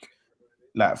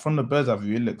 Like from the bird's eye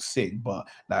view, it looks sick. But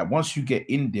like once you get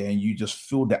in there and you just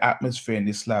feel the atmosphere, and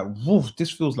it's like, woof,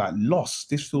 this feels like lost.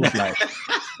 This feels like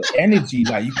the energy.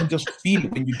 Like you can just feel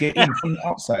it when you get in from the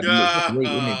outside. It looks great,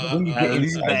 innit? But when you get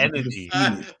inside, the energy.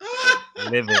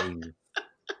 Living.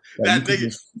 Like, what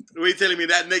are you telling me?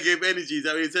 That negative energy? Is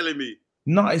that what you're telling me?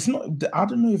 No, it's not. I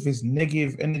don't know if it's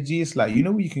negative energy. It's like, you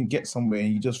know, when you can get somewhere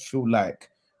and you just feel like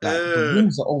Like the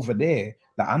wins are over there.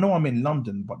 Like I know I'm in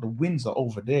London, but the wins are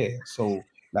over there. So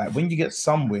like when you get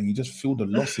somewhere, you just feel the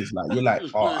losses. Like you're like,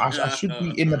 oh, I should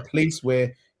be in a place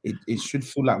where it should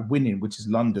feel like winning, which is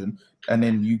London. And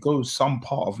then you go some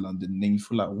part of London, and then you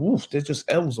feel like, woof, there's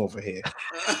just L's over here.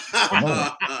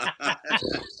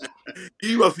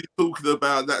 You must be talking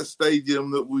about that stadium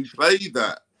that we played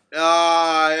at.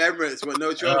 Emirates, but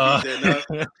no trophies there,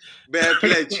 no. Bear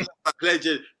pledging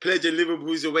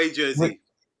Liverpool's away jersey.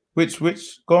 Which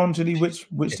go on, Julie, which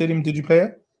stadium did you play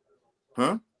at?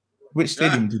 Huh? Which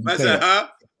stadium did you play at?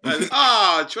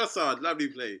 Trossard, lovely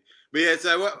play. But yeah,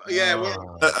 so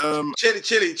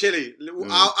Chili.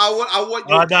 I want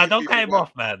you. No, don't cut him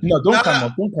off, man. No, don't cut him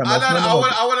off.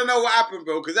 I want to know what happened,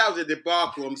 bro, because that was a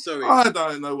debacle. I'm sorry. I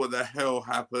don't know what the hell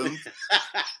happened.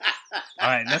 All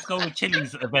right, let's go with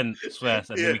Chili's event first,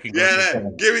 and then we can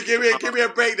go. Give me a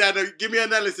breakdown. Give me an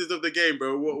analysis of the game,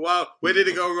 bro. Where did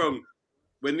it go wrong?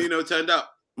 When Nuno turned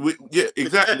up? Yeah,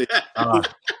 exactly.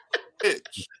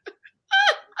 Pitch.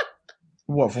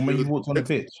 What, from when you walked on the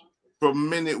pitch? From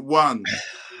minute one.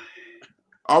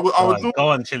 Go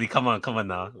on, Chili. Come on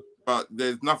now. But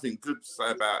there's nothing good to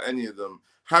say about any of them.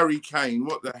 Harry Kane,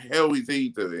 what the hell is he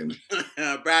doing?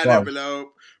 Brown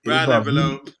envelope. Yeah,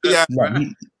 brown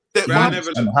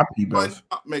envelope. I'm happy, bro.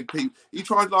 He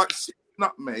tried like 6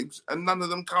 nutmegs and none of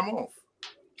them come off.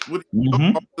 Would he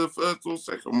come off the first or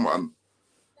second one?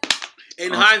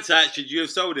 In hindsight, should you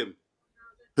have sold him?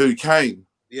 Who, Kane?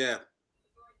 Yeah.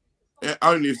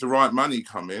 Only if the right money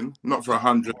come in, not for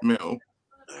 100 mil.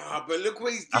 But look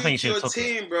what he's doing to your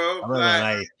team,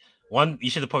 bro. You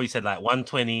should have probably said like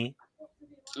 120.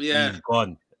 Yeah. He's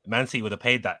gone. Man City would have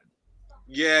paid that.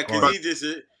 Yeah, because he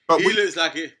looks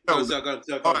like it. They've got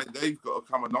to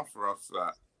come and offer us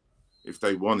that if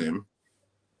they want him.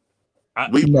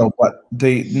 But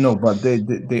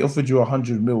they offered you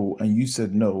 100 mil and you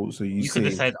said no. So you could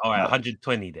have said, all right,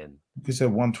 120 then. You could say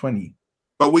 120.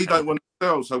 But we don't want to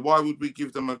sell, so why would we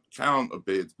give them a counter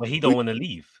bid? But he don't want to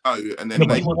leave. Oh, and then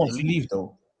he wants to leave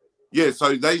though. Yeah,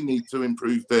 so they need to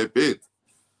improve their bid.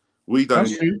 We don't.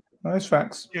 That's true. That's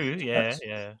facts. True,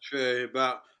 yeah. True,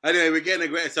 but anyway, we're getting a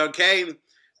great. So Kane,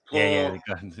 poor.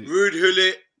 Rude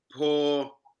Hullet,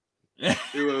 poor.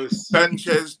 Who else?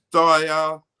 Sanchez,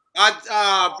 Dyer.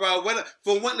 Bro.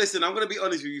 Listen, I'm gonna be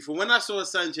honest with you. For when I saw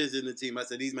Sanchez in the team, I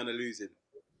said these men are losing.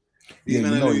 I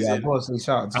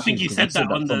think you said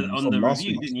that on the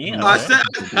review, didn't you? I said,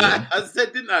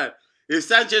 didn't I? If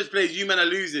Sanchez plays, you men are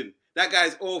losing. That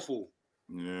guy's awful.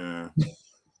 Yeah.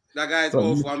 That guy's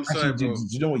awful. I'm sorry, bro. Do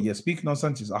you know what? Yeah, speaking of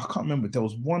Sanchez, I can't remember. There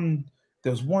was one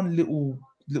little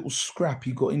scrap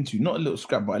he got into. Not a little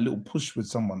scrap, but a little push with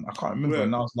someone. I can't remember. Yeah.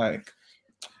 And I was like,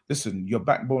 listen, your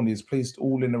backbone is placed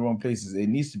all in the wrong places. It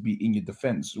needs to be in your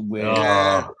defense where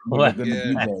you're going to be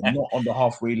there, not on the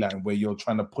halfway line where you're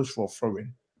trying to push for a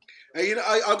throw-in. And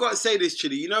I got to say this,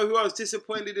 Chili. You know who I was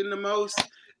disappointed in the most?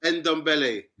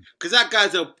 Ndombele. Because that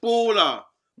guy's a baller.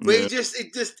 But it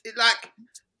like,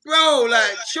 bro,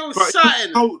 like, show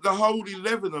something. The whole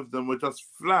 11 of them were just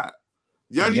flat.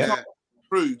 The only time it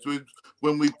improved was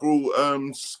when we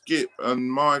brought Skip and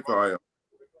my guy.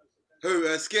 Who?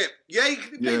 Skip. Yeah,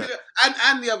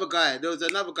 and the other guy. There was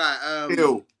another guy.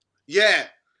 Hill. Yeah.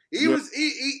 He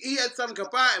had something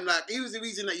about him. Like, he was the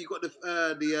reason that you got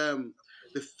the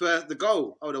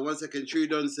goal. Hold on 1 second.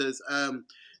 Trudon says,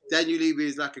 Daniel Levy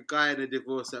is like a guy in a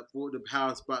divorce that bought the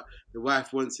house, but the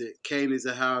wife wants it. Kane is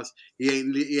a house. He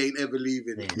ain't ever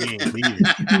leaving.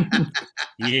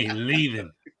 He ain't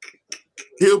leaving.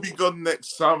 He'll be gone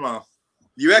next summer.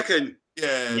 You reckon?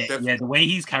 Yeah, definitely. Yeah, the way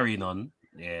he's carrying on.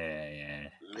 Yeah,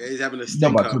 he's having a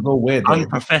stinker. No, but to go where, though?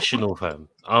 Unprofessional, fam.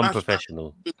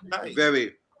 Unprofessional.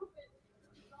 Very.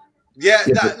 Yeah,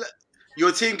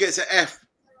 your team gets an F.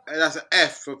 That's an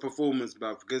F for performance,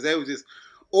 bro, because they were just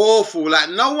awful. Like,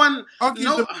 no one... I'll give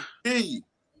them a G.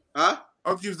 Huh?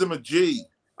 I'll give them a G.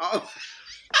 Oh.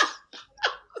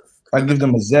 I give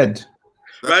them a Z.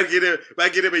 I give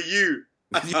them a U.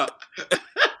 I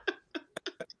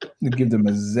give them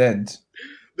a Z.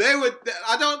 They would.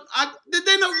 Did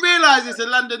they not realize it's a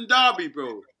London derby,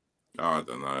 bro? I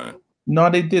don't know. No,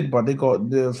 they did, but they got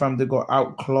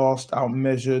outclassed,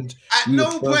 outmeasured. At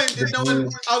no point did no one.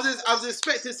 I was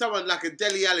expecting someone like a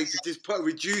Dele Alli to just put a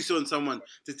reduce on someone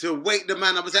to wake the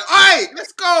man up and say, "Hey,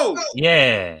 let's go."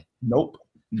 Yeah. Nope.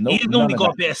 He's normally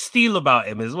got a bit of steel about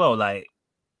him as well. Like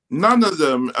none of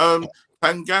them.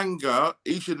 Tanganga,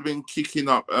 he should have been kicking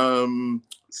up.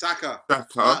 Saka.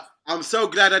 I'm so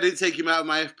glad I didn't take him out of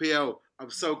my FPL. I'm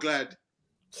so glad.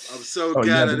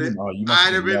 Glad I didn't.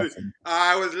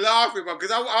 I was laughing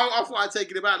because I thought I'd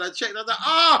taken him out and I checked. I was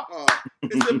like,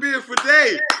 it's a beautiful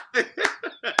day.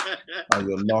 Oh,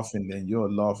 you're laughing then.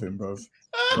 You're laughing, bro.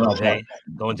 Go on, Jay.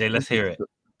 Go on, Jay. Let's hear it.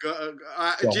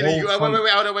 Chili,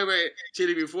 wait.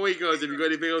 Chili, before he goes, have you got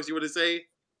anything else you want to say?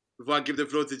 Before I give the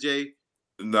floor to Jay?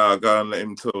 No, go and let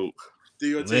him talk. Do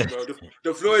your thing, bro.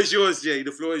 The floor is yours, Jay.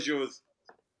 The floor is yours.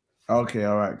 Okay,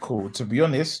 all right, cool. To be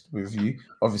honest with you,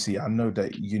 obviously, I know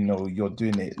that you're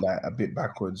doing it like a bit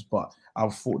backwards, but I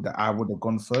thought that I would have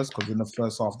gone first because in the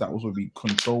first half, that was where we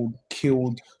controlled,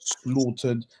 killed,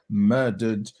 slaughtered,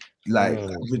 murdered,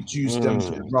 reduced them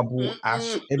to rubble,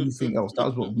 ash, everything else. That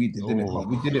was what we did, didn't it? But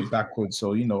we did it backwards,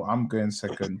 so I'm going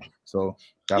second. So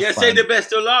that's fine. Say the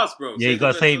best till last, bro. Yeah, you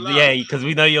gotta say because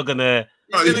we know you're gonna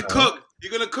cook.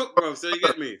 You're gonna cook, bro. So you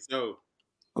get me. So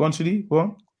go on, Chili.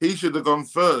 What? He should have gone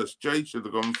first. Jay should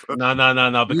have gone first.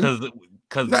 No, because they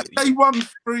won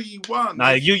 3-1. No,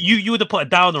 you would have put a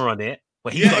downer on it,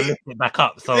 but he's got to lift it back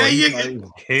up. So you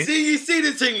see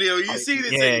the thing, Leo. You see the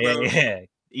thing, bro. Yeah.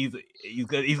 He's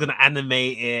gonna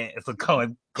animate it. So go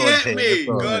on, Get me.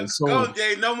 Go on,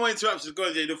 Jay. No more interruptions. Go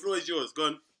on, Jay. The floor is yours. Go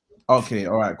on. Okay,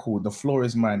 all right, cool. The floor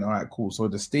is mine. All right, cool. So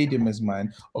the stadium is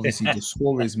mine. Obviously, the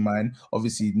score is mine.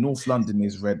 Obviously, North London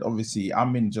is red. Obviously,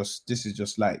 this is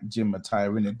just like gym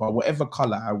attire, innit? But whatever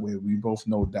color I wear, we both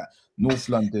know that North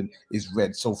London is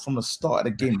red. So from the start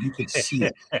of the game, you could see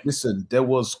it. Listen, there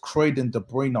was Croydon De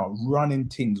Bruyne running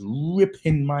things,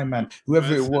 ripping my man,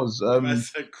 whoever it was. I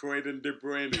said Croydon De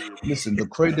Bruyne. Listen, the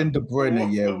Croydon De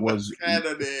Bruyne, was.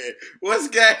 What's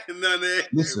going on there?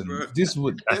 Listen, bro?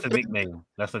 That's a nickname.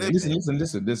 That's a nickname.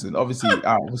 Listen. Obviously,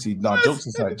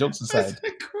 jokes aside.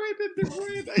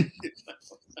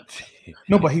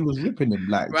 No, but he was ripping him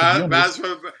like. Man's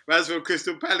from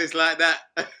Crystal Palace like that.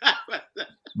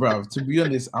 Bro, to be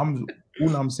honest, all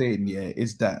I'm saying,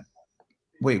 is that.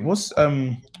 Wait, was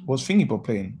Thingy Bob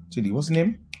playing? Chili, what's his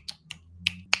name?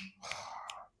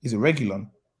 Is it Reguilon?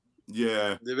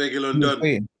 Yeah, the Reguilon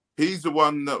done. He's the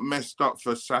one that messed up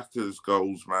for Saka's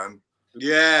goals, man.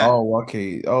 Yeah. Oh,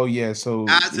 okay. Oh, yeah. So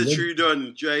that's a true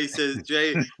done. Jay says,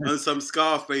 on some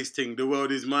Scarface thing, the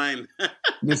world is mine.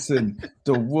 Listen,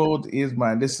 the world is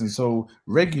mine. Listen, so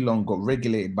Reguilon got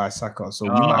regulated by Saka. So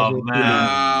we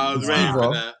might as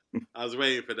well I was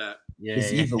waiting for that. Yeah,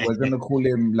 it's either we're gonna call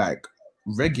him like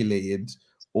regulated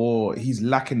or he's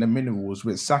lacking the minerals,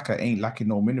 which Saka ain't lacking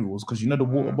no minerals because the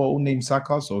water bottle named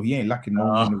Saka, so he ain't lacking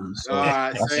no minerals. So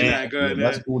that's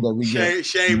all that we get.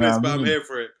 Shameless, but I'm here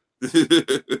for it.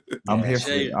 I'm here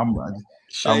for it. I'm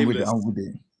with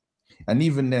it. And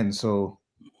even then, so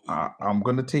I'm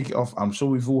gonna take it off. I'm sure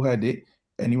we've all heard it.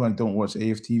 Anyone don't watch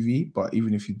AFTV, but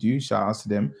even if you do, shout out to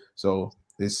them. So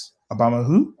this Obama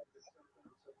who?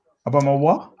 Obama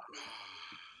what?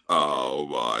 Oh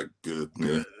my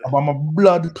goodness. Obama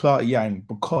blood clot yang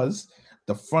because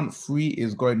the front three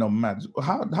is going on mad.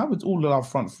 How would all of our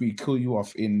front three kill you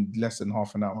off in less than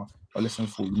half an hour or less than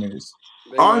 40 minutes?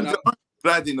 I'm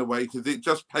glad in a way because it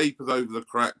just papers over the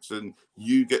cracks and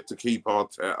you get to keep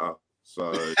Arteta.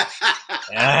 So Is he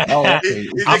gonna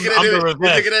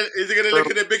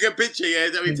look at the bigger picture? Yeah,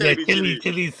 is that what you're telling me?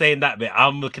 Tilly's saying that bit.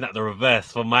 I'm looking at the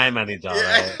reverse for my manager.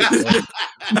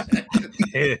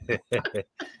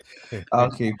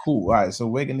 Okay, cool. All right, so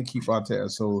we're gonna keep Arteta.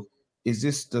 So is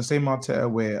this the same Arteta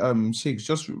where Shiggs,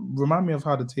 just remind me of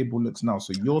how the table looks now.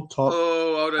 So you're top.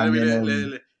 Oh, hold on,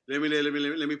 let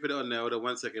me put it on there. Hold on,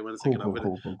 one second.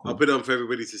 Cool. I'll put it on for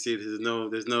everybody to see. There's no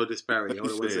disparity.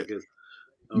 Hold on 1 second.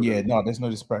 No, there's no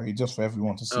disparity, just for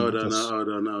everyone to see. Hold on.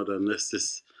 Let's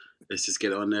just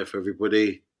get it on there for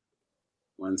everybody.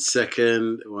 1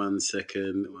 second.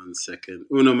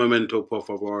 Uno momento, por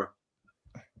favor.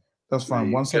 That's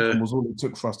fine. 1 second was all it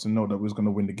took for us to know that we was going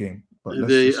to win the game. But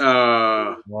see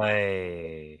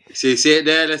it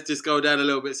there? Let's just go down a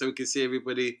little bit so we can see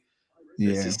everybody.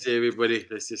 Yeah. Let's just see everybody.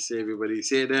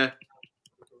 See it there?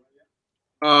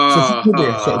 So if you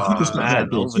could stop right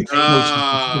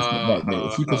there.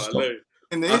 If you could stop.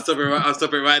 I'll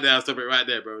stop it right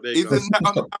there, bro. There you go. Isn't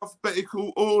that an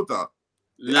alphabetical order?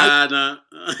 Nah.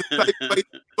 They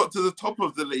got to the top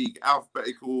of the league,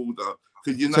 alphabetical order.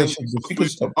 So if you could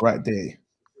stop right there.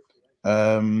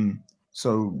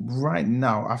 So right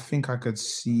now, I think I could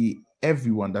see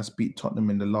everyone that's beat Tottenham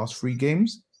in the last 3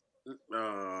 games.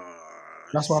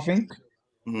 That's what I think.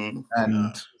 Mm-hmm.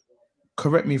 And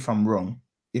correct me if I'm wrong,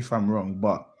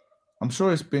 but I'm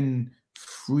sure it's been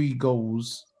 3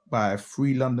 goals by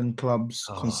 3 London clubs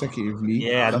consecutively.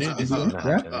 Yeah, I knew this was going to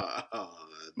happen.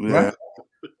 Right?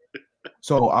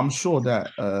 So I'm sure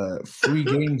that 3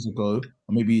 games ago,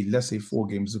 or maybe let's say 4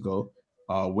 games ago,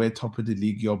 we're top of the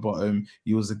league, you're bottom.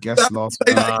 You was a guest last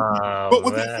week. What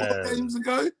was it 4 games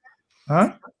ago?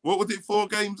 Huh? What was it 4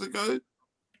 games ago?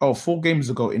 Oh, 4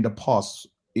 games ago in the past.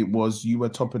 it was you were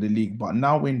top of the league. But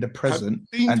now in the present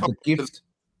and the gift.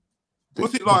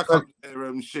 What's it like up there,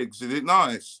 Shigs? Is it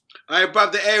nice?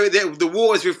 Above the area, the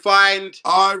water's refined.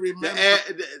 I remember.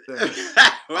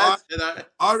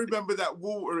 I remember that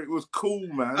water. It was cool,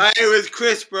 man. It was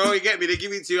crisp, bro. You get me? They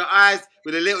give it to your eyes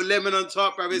with a little lemon on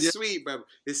top, bro. It's sweet, bro.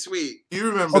 It's sweet. You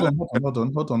remember? Hold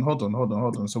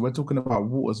on. So we're talking about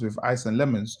waters with ice and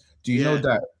lemons. Do you know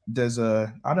that there's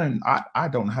a? I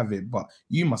don't have it, but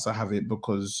you must have it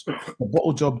because the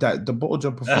bottle job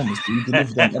performance that you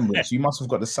delivered on Emirates, you must have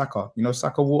got the Saka. You know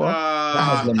Saka water that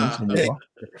has lemons and water.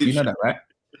 You know that, right?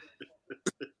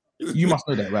 You must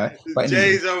know that, right? But anyway,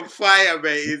 Jay's on fire,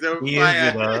 mate. He's on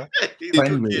fire. But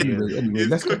anyway,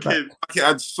 let's get back. It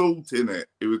had salt in it.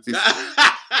 It was just...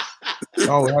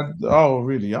 Oh,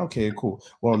 really? Okay, cool.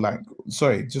 Well,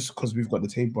 sorry, just because we've got the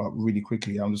table up really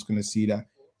quickly, I'm just going to see that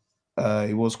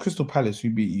it was Crystal Palace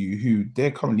who beat you, who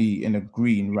they're currently in a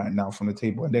green right now from the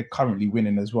table, and they're currently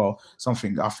winning as well.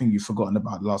 Something I think you've forgotten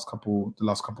about the last couple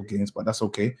games, but that's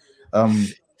okay.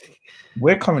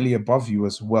 We're currently above you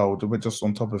as well. We're just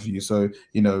on top of you, so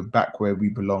back where we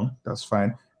belong. That's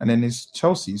fine. And then it's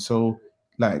Chelsea. So,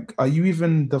 are you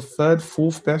even the third,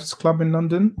 fourth best club in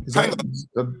London?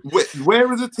 Where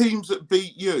are the teams that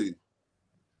beat you?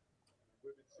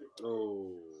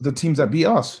 The teams that beat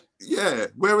us. Yeah,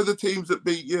 where are the teams that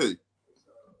beat you?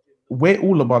 We're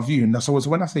all above you. So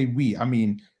when I say we, I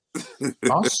mean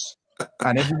us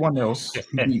and everyone else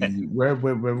who beat you.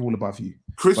 We're all above you.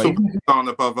 Crystal Palace aren't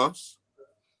above us.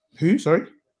 Who? Sorry?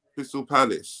 Crystal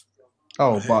Palace.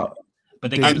 Oh, but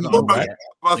the games are over.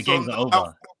 The games are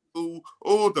over.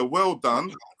 Order, well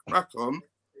done. Crack on.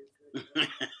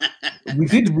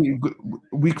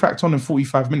 We cracked on in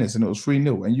 45 minutes and it was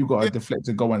 3-0 and you got a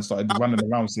deflected goal and started running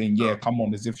around saying, yeah, come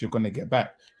on, as if you're going to get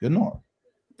back. You're not.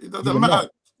 It doesn't matter.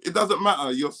 It doesn't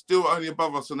matter. You're still only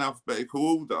above us in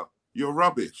alphabetical order. You're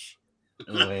rubbish.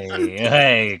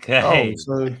 Hey.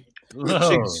 So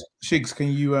Shigs, can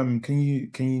you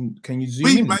zoom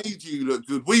we in? made you look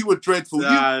good. We were dreadful.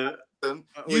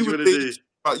 You were decent,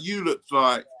 but you looked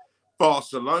like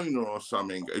Barcelona or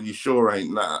something, and you sure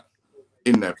ain't that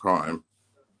in their prime.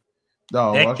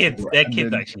 No, their kids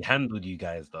actually handled you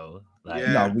guys though.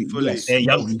 Their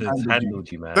youngsters handled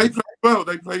you, man.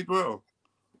 They played well.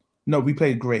 No, we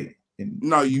played great.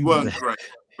 No, you weren't great.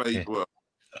 Played well.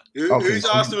 Who's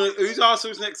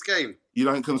Arsenal's next game? You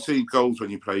don't concede goals when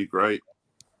you play great.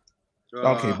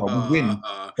 Okay, but we win.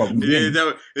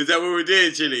 Is that what we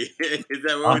did, Chile? Is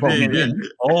that what we did? Win.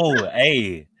 Oh,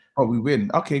 hey. But we win.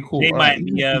 Okay, cool. Jay might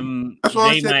be.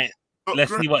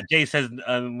 Let's see what Jay says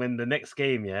when the next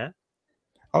game. Yeah.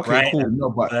 Okay, right? Cool. No,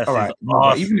 but all right.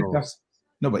 But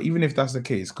even if that's the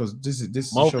case, because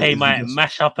this Mopay might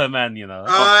mash up a man, you know.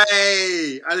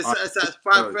 Hey, and it's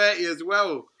 5:30 as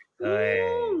well.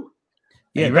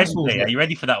 Yeah, are you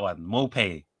ready for that one?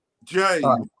 Mopay. Jay,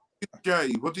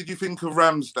 what did you think of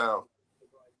Ramsdale?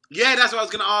 Yeah, that's what I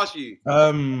was going to ask you.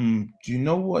 Do you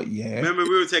know what? Yeah. Remember,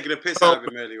 we were taking a piss out of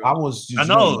him earlier. I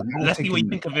know. Let's see what you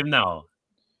think of him now.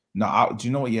 No, do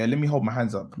you know what? Yeah, let me hold my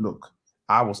hands up. Look,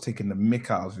 I was taking the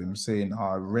mick out of him, saying,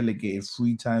 relegated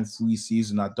 3 times, 3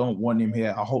 seasons. I don't want him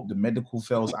here. I hope the medical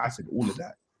fails. I said all of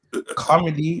that.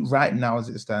 Currently, right now, as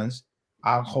it stands,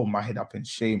 I'll hold my head up in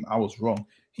shame. I was wrong.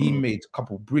 He made a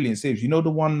couple brilliant saves. You know the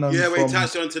one? When he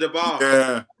touched onto the bar.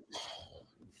 Yeah.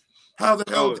 How the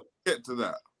hell did he get to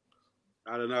that?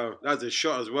 I don't know. That's a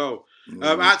shot as well.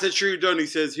 Actor True Donny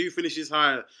says, who finishes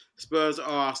higher? Spurs or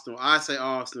Arsenal? I say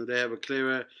Arsenal. They have a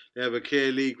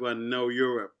clear League One, no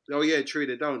Europe. Oh yeah, true.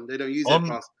 They don't use their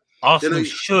pass. Arsenal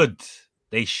should.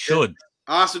 They should.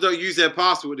 Arsenal don't use their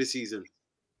passport this season.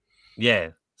 Yeah.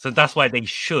 So that's why they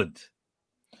should.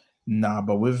 Nah,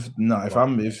 but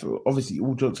if obviously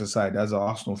all jokes aside, as an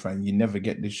Arsenal fan, you never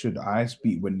get this should. I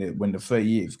speak when the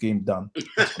 38th game done.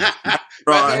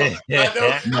 Right.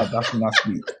 No, that's when I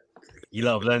speak. You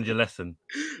lot have learned your lesson.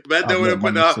 Man, don't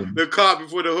want to put the cart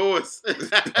before the horse.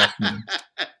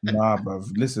 Nah, bro.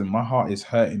 Listen, my heart is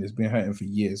hurting. It's been hurting for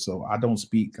years, so I don't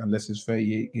speak unless it's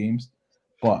 38 games.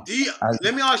 But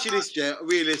let me ask you this, Jay,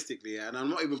 realistically, and I'm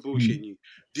not even bullshitting you.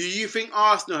 Do you think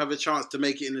Arsenal have a chance to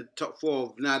make it in the top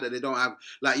 4 now that they don't have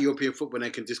European football and they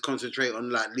can just concentrate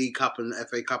on League Cup and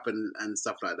FA Cup and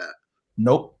stuff like that?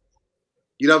 Nope.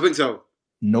 You don't think so?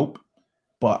 Nope.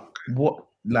 But what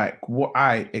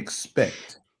I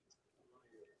expect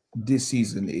this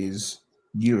season is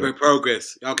Europe.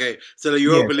 Progress. Okay. So the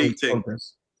Europa League thing.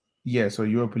 Progress. Yeah, so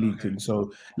Europa League thing.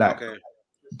 So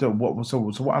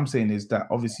what I'm saying is that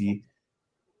obviously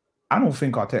I don't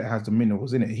think Arteta has the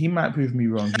minerals in it. He might prove me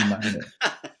wrong. He might.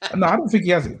 No, I don't think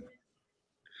he has it.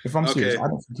 If I'm serious, I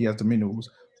don't think he has the minerals.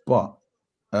 But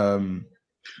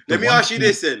Let me ask you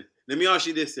this then.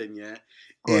 Yeah.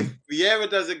 If Vieira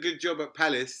does a good job at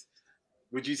Palace,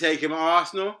 would you take him at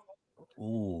Arsenal?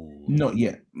 Ooh. Not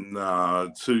yet. Nah,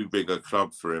 too big a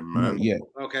club for him, man. Not yet.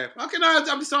 Okay. No,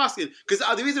 I'm just asking because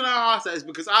the reason I ask that is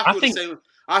because I feel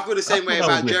the same way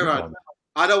about Gerrard.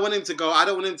 I don't want him to go. I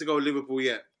don't want him to go Liverpool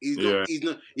yet. He's not.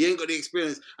 He ain't got the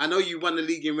experience. I know you won the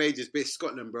league in Rangers, but it's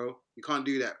Scotland, bro. You can't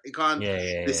do that. You can't.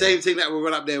 The same thing that will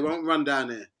run up there won't run down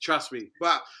there. Trust me.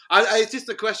 But it's just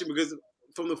a question because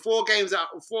from the 4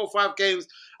 or 5 games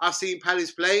I've seen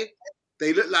Palace play,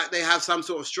 they look like they have some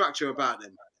sort of structure about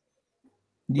them.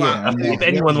 Yeah. If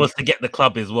anyone was to get the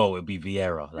club as well, it would be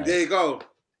Vieira. Like. There you go.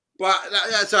 But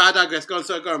sorry, I digress. Go on,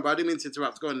 but I didn't mean to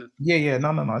interrupt. Go on. Yeah,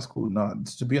 no, it's cool. No,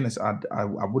 to be honest, I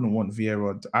wouldn't want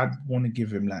Vieira. I'd want to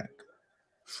give him like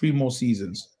 3 more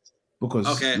seasons because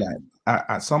like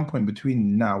at some point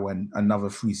between now and another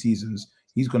 3 seasons,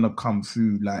 he's gonna come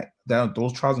through. Like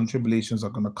those trials and tribulations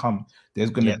are gonna come. There's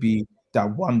gonna be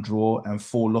that 1 draw and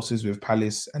 4 losses with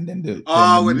Palace, and then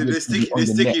when the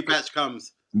sticky patch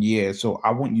comes. Yeah, so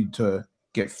I want you to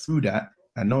get through that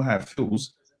and know how it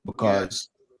feels because.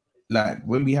 Like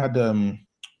when we had,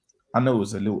 I know it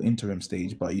was a little interim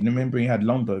stage, but you remember he had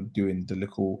Lundberg doing the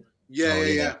little,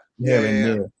 yeah.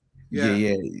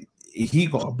 He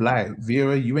got a blight.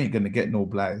 Vieira, you ain't gonna get no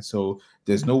blight. So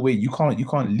there's no way you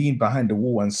can't lean behind the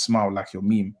wall and smile like your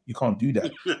meme. You can't do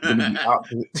that. You're gonna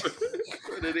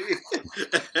be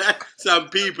out. Some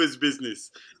people's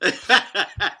business.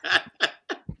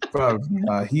 Bro,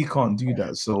 he can't do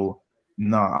that. So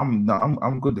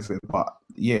I'm good with it. But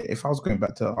yeah, if I was going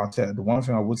back to Arteta, the one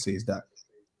thing I would say is that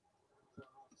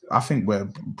I think we're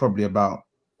probably about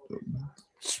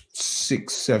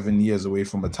 6-7 years away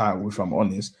from a title, if I'm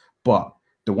honest. But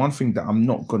the one thing that I'm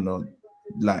not gonna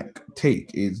like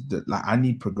take is that like I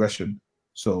need progression.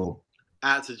 So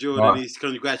out to Jordan, he's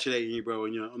congratulating you, bro,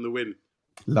 on the win.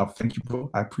 Love, thank you, bro.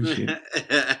 I appreciate it.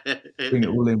 Bring it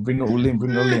all in.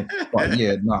 But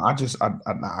yeah,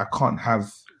 I can't have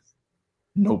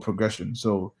no progression.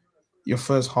 So your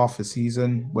first half a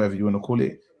season, whatever you want to call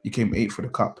it, you came 8th for the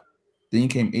cup. Then you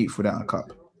came 8th for that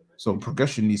cup. So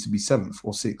progression needs to be 7th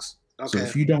or 6th. Okay. So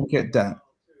if you don't get that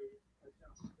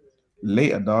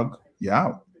later, dog, you're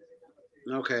out.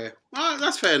 Okay. Well,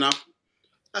 that's fair enough.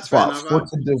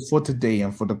 For today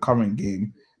and for the current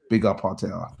game, big up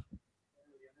Arteta.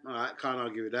 All right, can't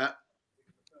argue with that.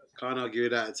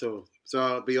 At all.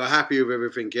 So, but you're happy with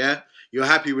everything, yeah? You're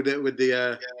happy with it, with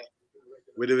the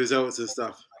results and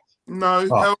stuff. No,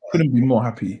 couldn't be more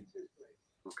happy.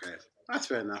 Okay, that's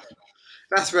fair enough.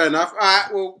 All right,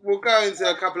 we'll go into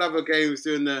a couple other games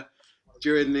during the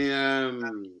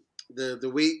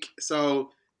week.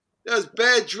 So there's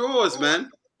bare draws,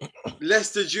 man.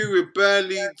 Leicester drew with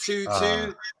Burnley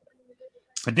 2-2.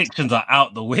 Predictions are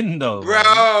out the window, bro.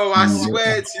 I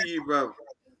swear to you, bro.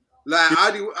 Like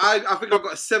I think I've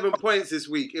got 7 points this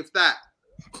week, if that.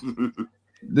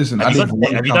 Listen, have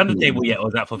you done the table yet, or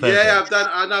is that for Thursday? Yeah, I've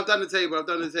done the table.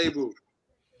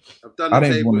 I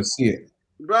didn't want to see it,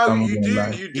 bro. You do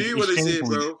want to see it,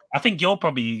 bro. I think you're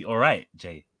probably all right,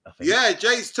 Jay. Yeah,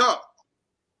 Jay's top.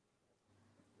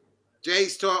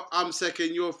 I'm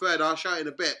second. You're third. I'll shout in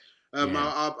a bit. Let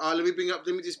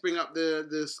me just bring up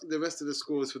the rest of the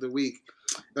scores for the week.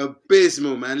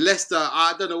 Abysmal, man. Leicester.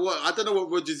 I don't know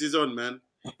what Rodgers is on, man.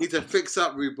 Need to fix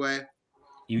up, rude boy.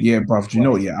 Yeah, bruv. Do you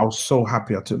know? Yeah, I was so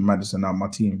happy I took Maddison out of my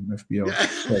team. FBL.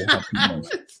 So happy, man.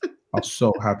 I was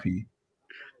so happy.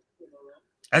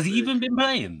 Has he even been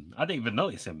playing? I didn't even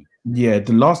notice him. Yeah,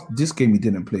 this game he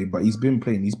didn't play, but he's been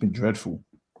playing. He's been dreadful.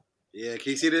 Yeah,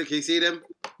 can you see them?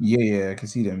 Yeah, I can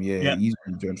see them. Yeah, he's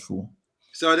been dreadful.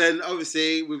 So then,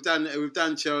 obviously, we've done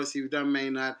Chelsea, we've done Man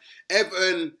United,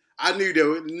 Everton. I knew there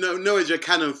were no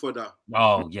cannon fodder.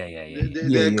 Oh yeah.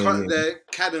 They're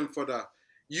cannon fodder.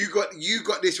 You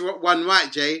got this one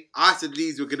right, Jay. I said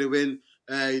Leeds were going to win.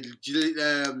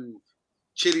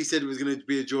 Chile said it was going to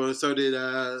be a draw. So did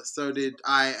I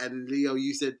and Leo.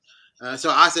 You said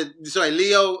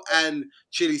Leo and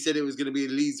Chile said it was going to be a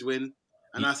Leeds win,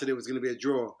 and I said it was going to be a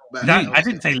draw. But I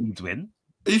didn't say Leeds win.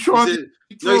 Are you sure? You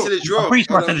said a draw. I'm pretty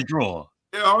sure I said a draw.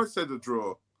 Yeah, I said a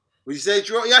draw. Would you say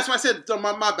draw? Yeah, that's what I said.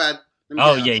 My bad.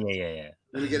 Yeah.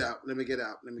 Let me get out. I'm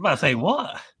about to say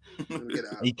what? Let me get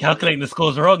out. Are you calculating the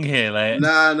scores wrong here? Like, No.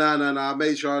 I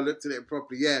made sure I looked at it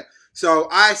properly. Yeah. So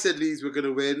I said Leeds were going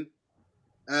to win.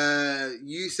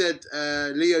 You said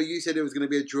Leo. You said it was going to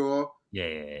be a draw.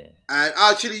 Yeah. And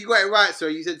actually, you got it right. So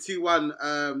you said 2-1.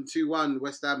 2-1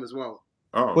 West Ham as well.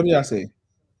 Oh, what did I say?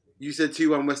 You said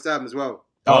 2-1 West Ham as well.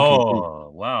 Oh,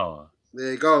 wow.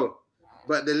 There you go.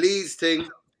 But the Leeds thing,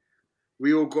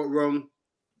 we all got wrong.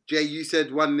 Jay, you said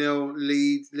 1-0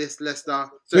 Leeds, Leicester.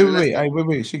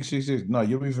 Wait. Six. No,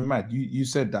 you're even mad. You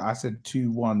said that. I said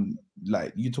 2-1.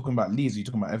 Like, you talking about Leeds? Or you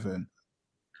talking about Everton?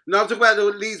 No, I'm talking about the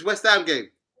Leeds West Ham game.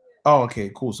 Oh, okay,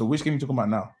 cool. So which game are you talking about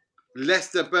now?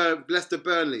 Leicester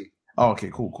Burnley. Oh, okay,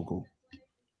 cool.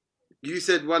 You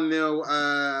said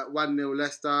 1-0, 1-0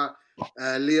 Leicester.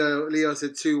 Leo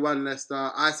said 2-1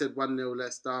 Leicester. I said 1-0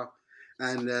 Leicester,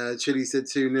 and Chile said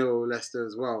 2-0 Leicester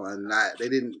as well. And like they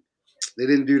didn't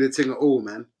do the thing at all,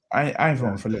 man. I ain't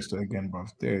voting for Leicester again, bro.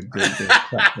 They're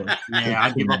crap, bro. Yeah,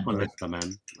 I give up on Leicester,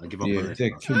 man. I give up on Leicester.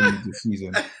 They're killing me this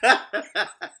season.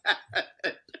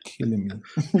 Killing me.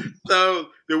 So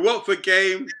the Watford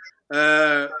game,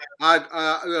 I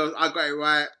got it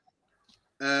right.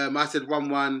 I said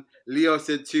 1-1. Leo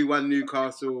said 2-1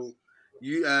 Newcastle.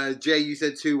 Jay, you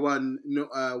said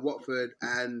 2-1 Watford,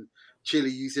 and Chile,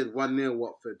 you said 1-0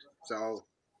 Watford. So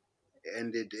it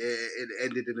ended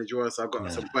in a draw. So I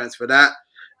got some points for that.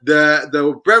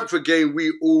 The Brentford game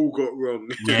we all got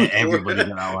wrong. Yeah, everybody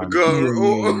got that one.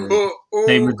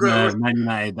 Same with Man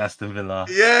United, Aston Villa.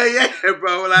 Yeah,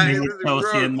 bro. Like,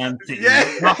 Chelsea and Man City.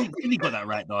 Yeah. I think Chile got that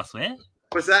right, though, I swear.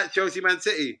 What's that? Chelsea, Man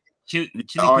City? Chile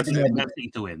predicted Man City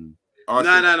to win.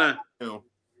 No.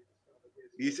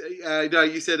 You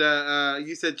said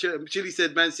Chile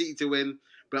said Man City to win,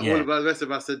 but all of the rest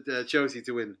of us said Chelsea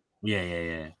to win.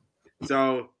 Yeah.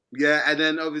 So and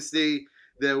then obviously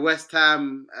the West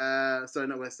Ham. Sorry,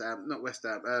 not West Ham.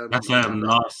 That's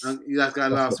last. That's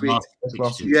going last week.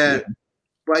 Last week. Yeah,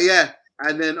 but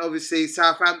and then obviously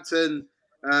Southampton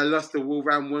lost to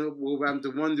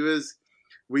Wolverhampton Wanderers.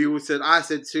 I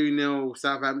said 2-0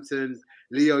 Southampton.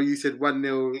 Leo, you said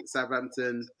 1-0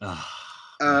 Southampton.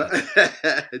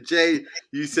 Jay,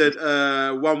 you said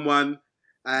 1-1,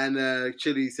 and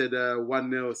Chile said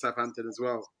 1-0 Southampton as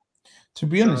well. To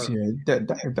be honest,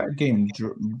 that game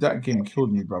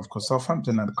killed me, bro. Because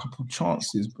Southampton had a couple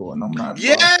chances, bro, and I'm like,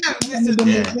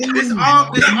 this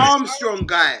Armstrong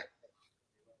guy.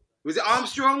 Was it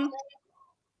Armstrong?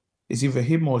 It's either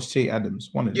him or Che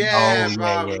Adams. One of them.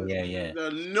 Yeah.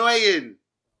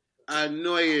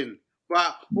 Annoying.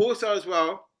 But also as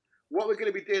well, what we're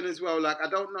going to be doing as well, like I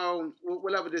don't know,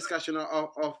 we'll have a discussion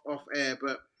off air,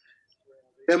 but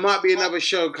there might be another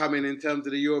show coming in terms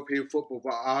of the European football.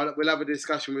 But we'll have a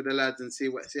discussion with the lads and see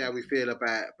how we feel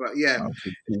about it. But yeah,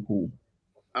 cool.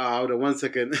 Hold on 1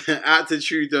 second. Out to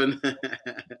Trudon.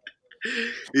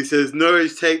 He says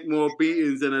Norwich take more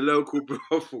beatings than a local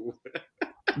brothel.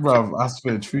 Bro, I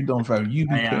swear, Trudon fam, you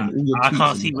be putting all your I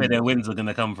can't see where their wins are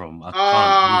gonna come from.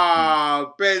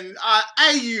 Ben,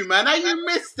 hey you man, how you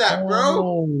missed that,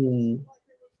 bro?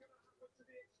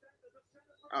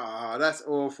 That's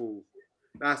awful.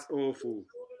 Awful.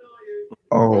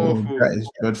 That is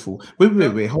dreadful.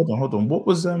 Wait, hold on. What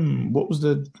was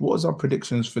our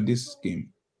predictions for this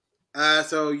game?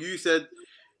 So you said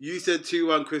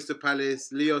 2-1 Crystal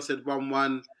Palace. Leo said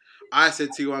 1-1. I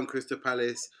said 2-1 Crystal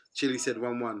Palace. Chile said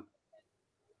 1-1.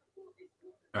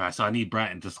 All right, so I need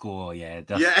Brighton to score. Yeah,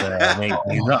 that's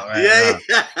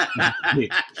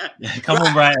Come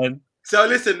on, Brighton. So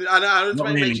listen, I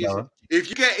mention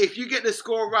if you get the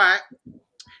score right,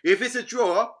 if it's a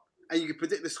draw and you can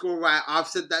predict the score right, I've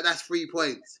said that's 3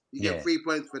 points. You get 3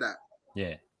 points for that.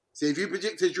 Yeah. So if you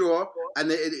predict a draw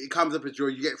and it comes up a draw,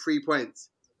 you get 3 points.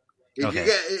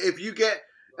 If you get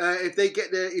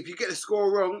the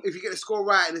score wrong, if you get the score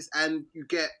right and you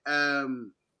get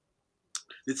the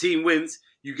team wins,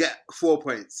 you get 4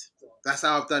 points. That's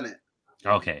how I've done it.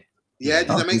 Okay. Yeah,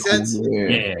 does that make sense?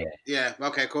 Yeah.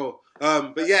 Okay, cool.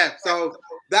 But yeah, so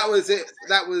that was it.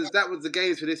 That was the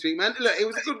games for this week, man. Look, it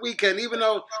was a good weekend, even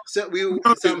though some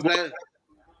players.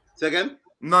 Say again?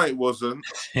 No, it wasn't.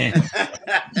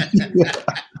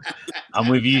 I'm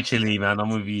with you, Chile, man. I'm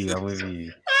with you.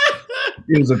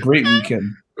 It was a great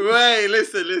weekend. Wait,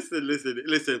 listen.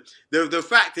 The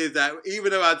fact is that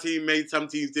even though our team some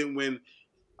teams didn't win,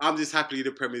 I'm just happy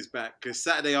the Premier's back because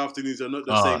Saturday afternoons are not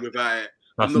the same without it.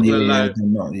 I'm not gonna lie.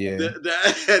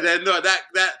 They're not.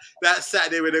 That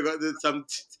Saturday when they got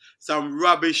some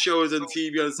rubbish shows on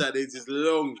TV on Saturdays is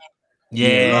long.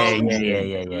 Yeah.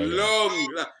 Long.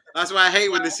 That's why I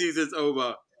hate when the season's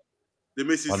over. The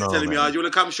missus is telling me, "Oh, you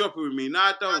want to come shopping with me?" No,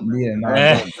 I don't. Yeah, no,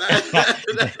 I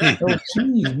don't. Oh,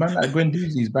 jeez, man, like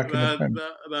Guendouzi's back in the Prem.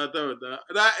 No, I don't.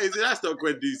 That's not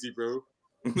Guendouzi, bro.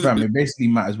 Fam, it basically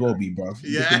might as well be, bro.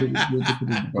 Yeah.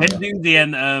 Guendouzi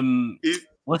and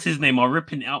what's his name are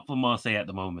ripping it out for Marseille at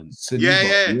the moment.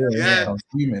 Yeah. I'm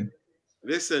fuming.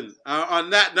 Listen, on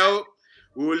that note,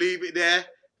 we'll leave it there.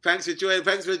 Thanks for joining.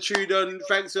 Thanks for Trudon.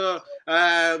 Thanks for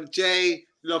Jay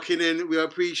locking in. We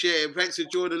appreciate it. Thanks for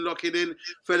Jordan locking in.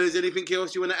 Fellas, anything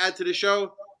else you want to add to the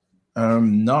show?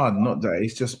 No, not that.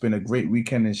 It's just been a great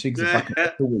weekend in Shigs. If I can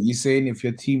hear what you're saying, if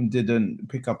your team didn't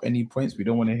pick up any points, we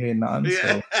don't want to hear nothing.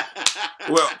 So.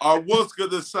 Well, I was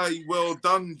gonna say, well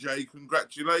done, Jay.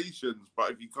 Congratulations,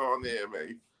 but if you can't hear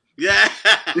me, yeah.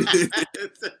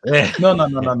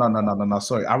 No.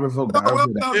 Sorry, I revoked that.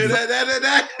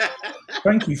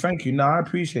 Thank you. No, I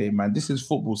appreciate it, man. This is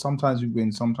football. Sometimes we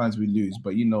win, sometimes we lose.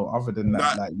 But other than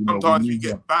that, like sometimes we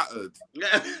get battered.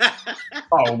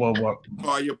 Oh well,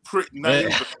 by your prick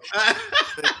neighbour.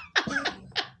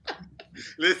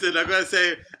 Listen, I'm gonna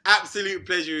say absolute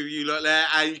pleasure with you lot there,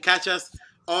 and you catch us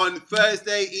on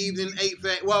Thursday evening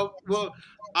 8:30. Well,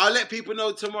 I'll let people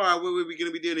know tomorrow where we're going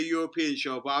to be doing a European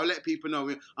show, but I'll let people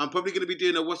know. I'm probably going to be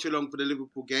doing a watch along for the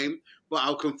Liverpool game, but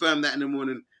I'll confirm that in the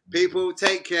morning. People,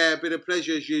 take care. Bit of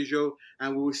pleasure as usual,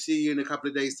 and we'll see you in a couple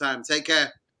of days' time. Take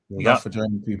care. Thanks for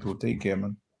joining, people. Take care,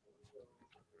 man.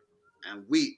 And we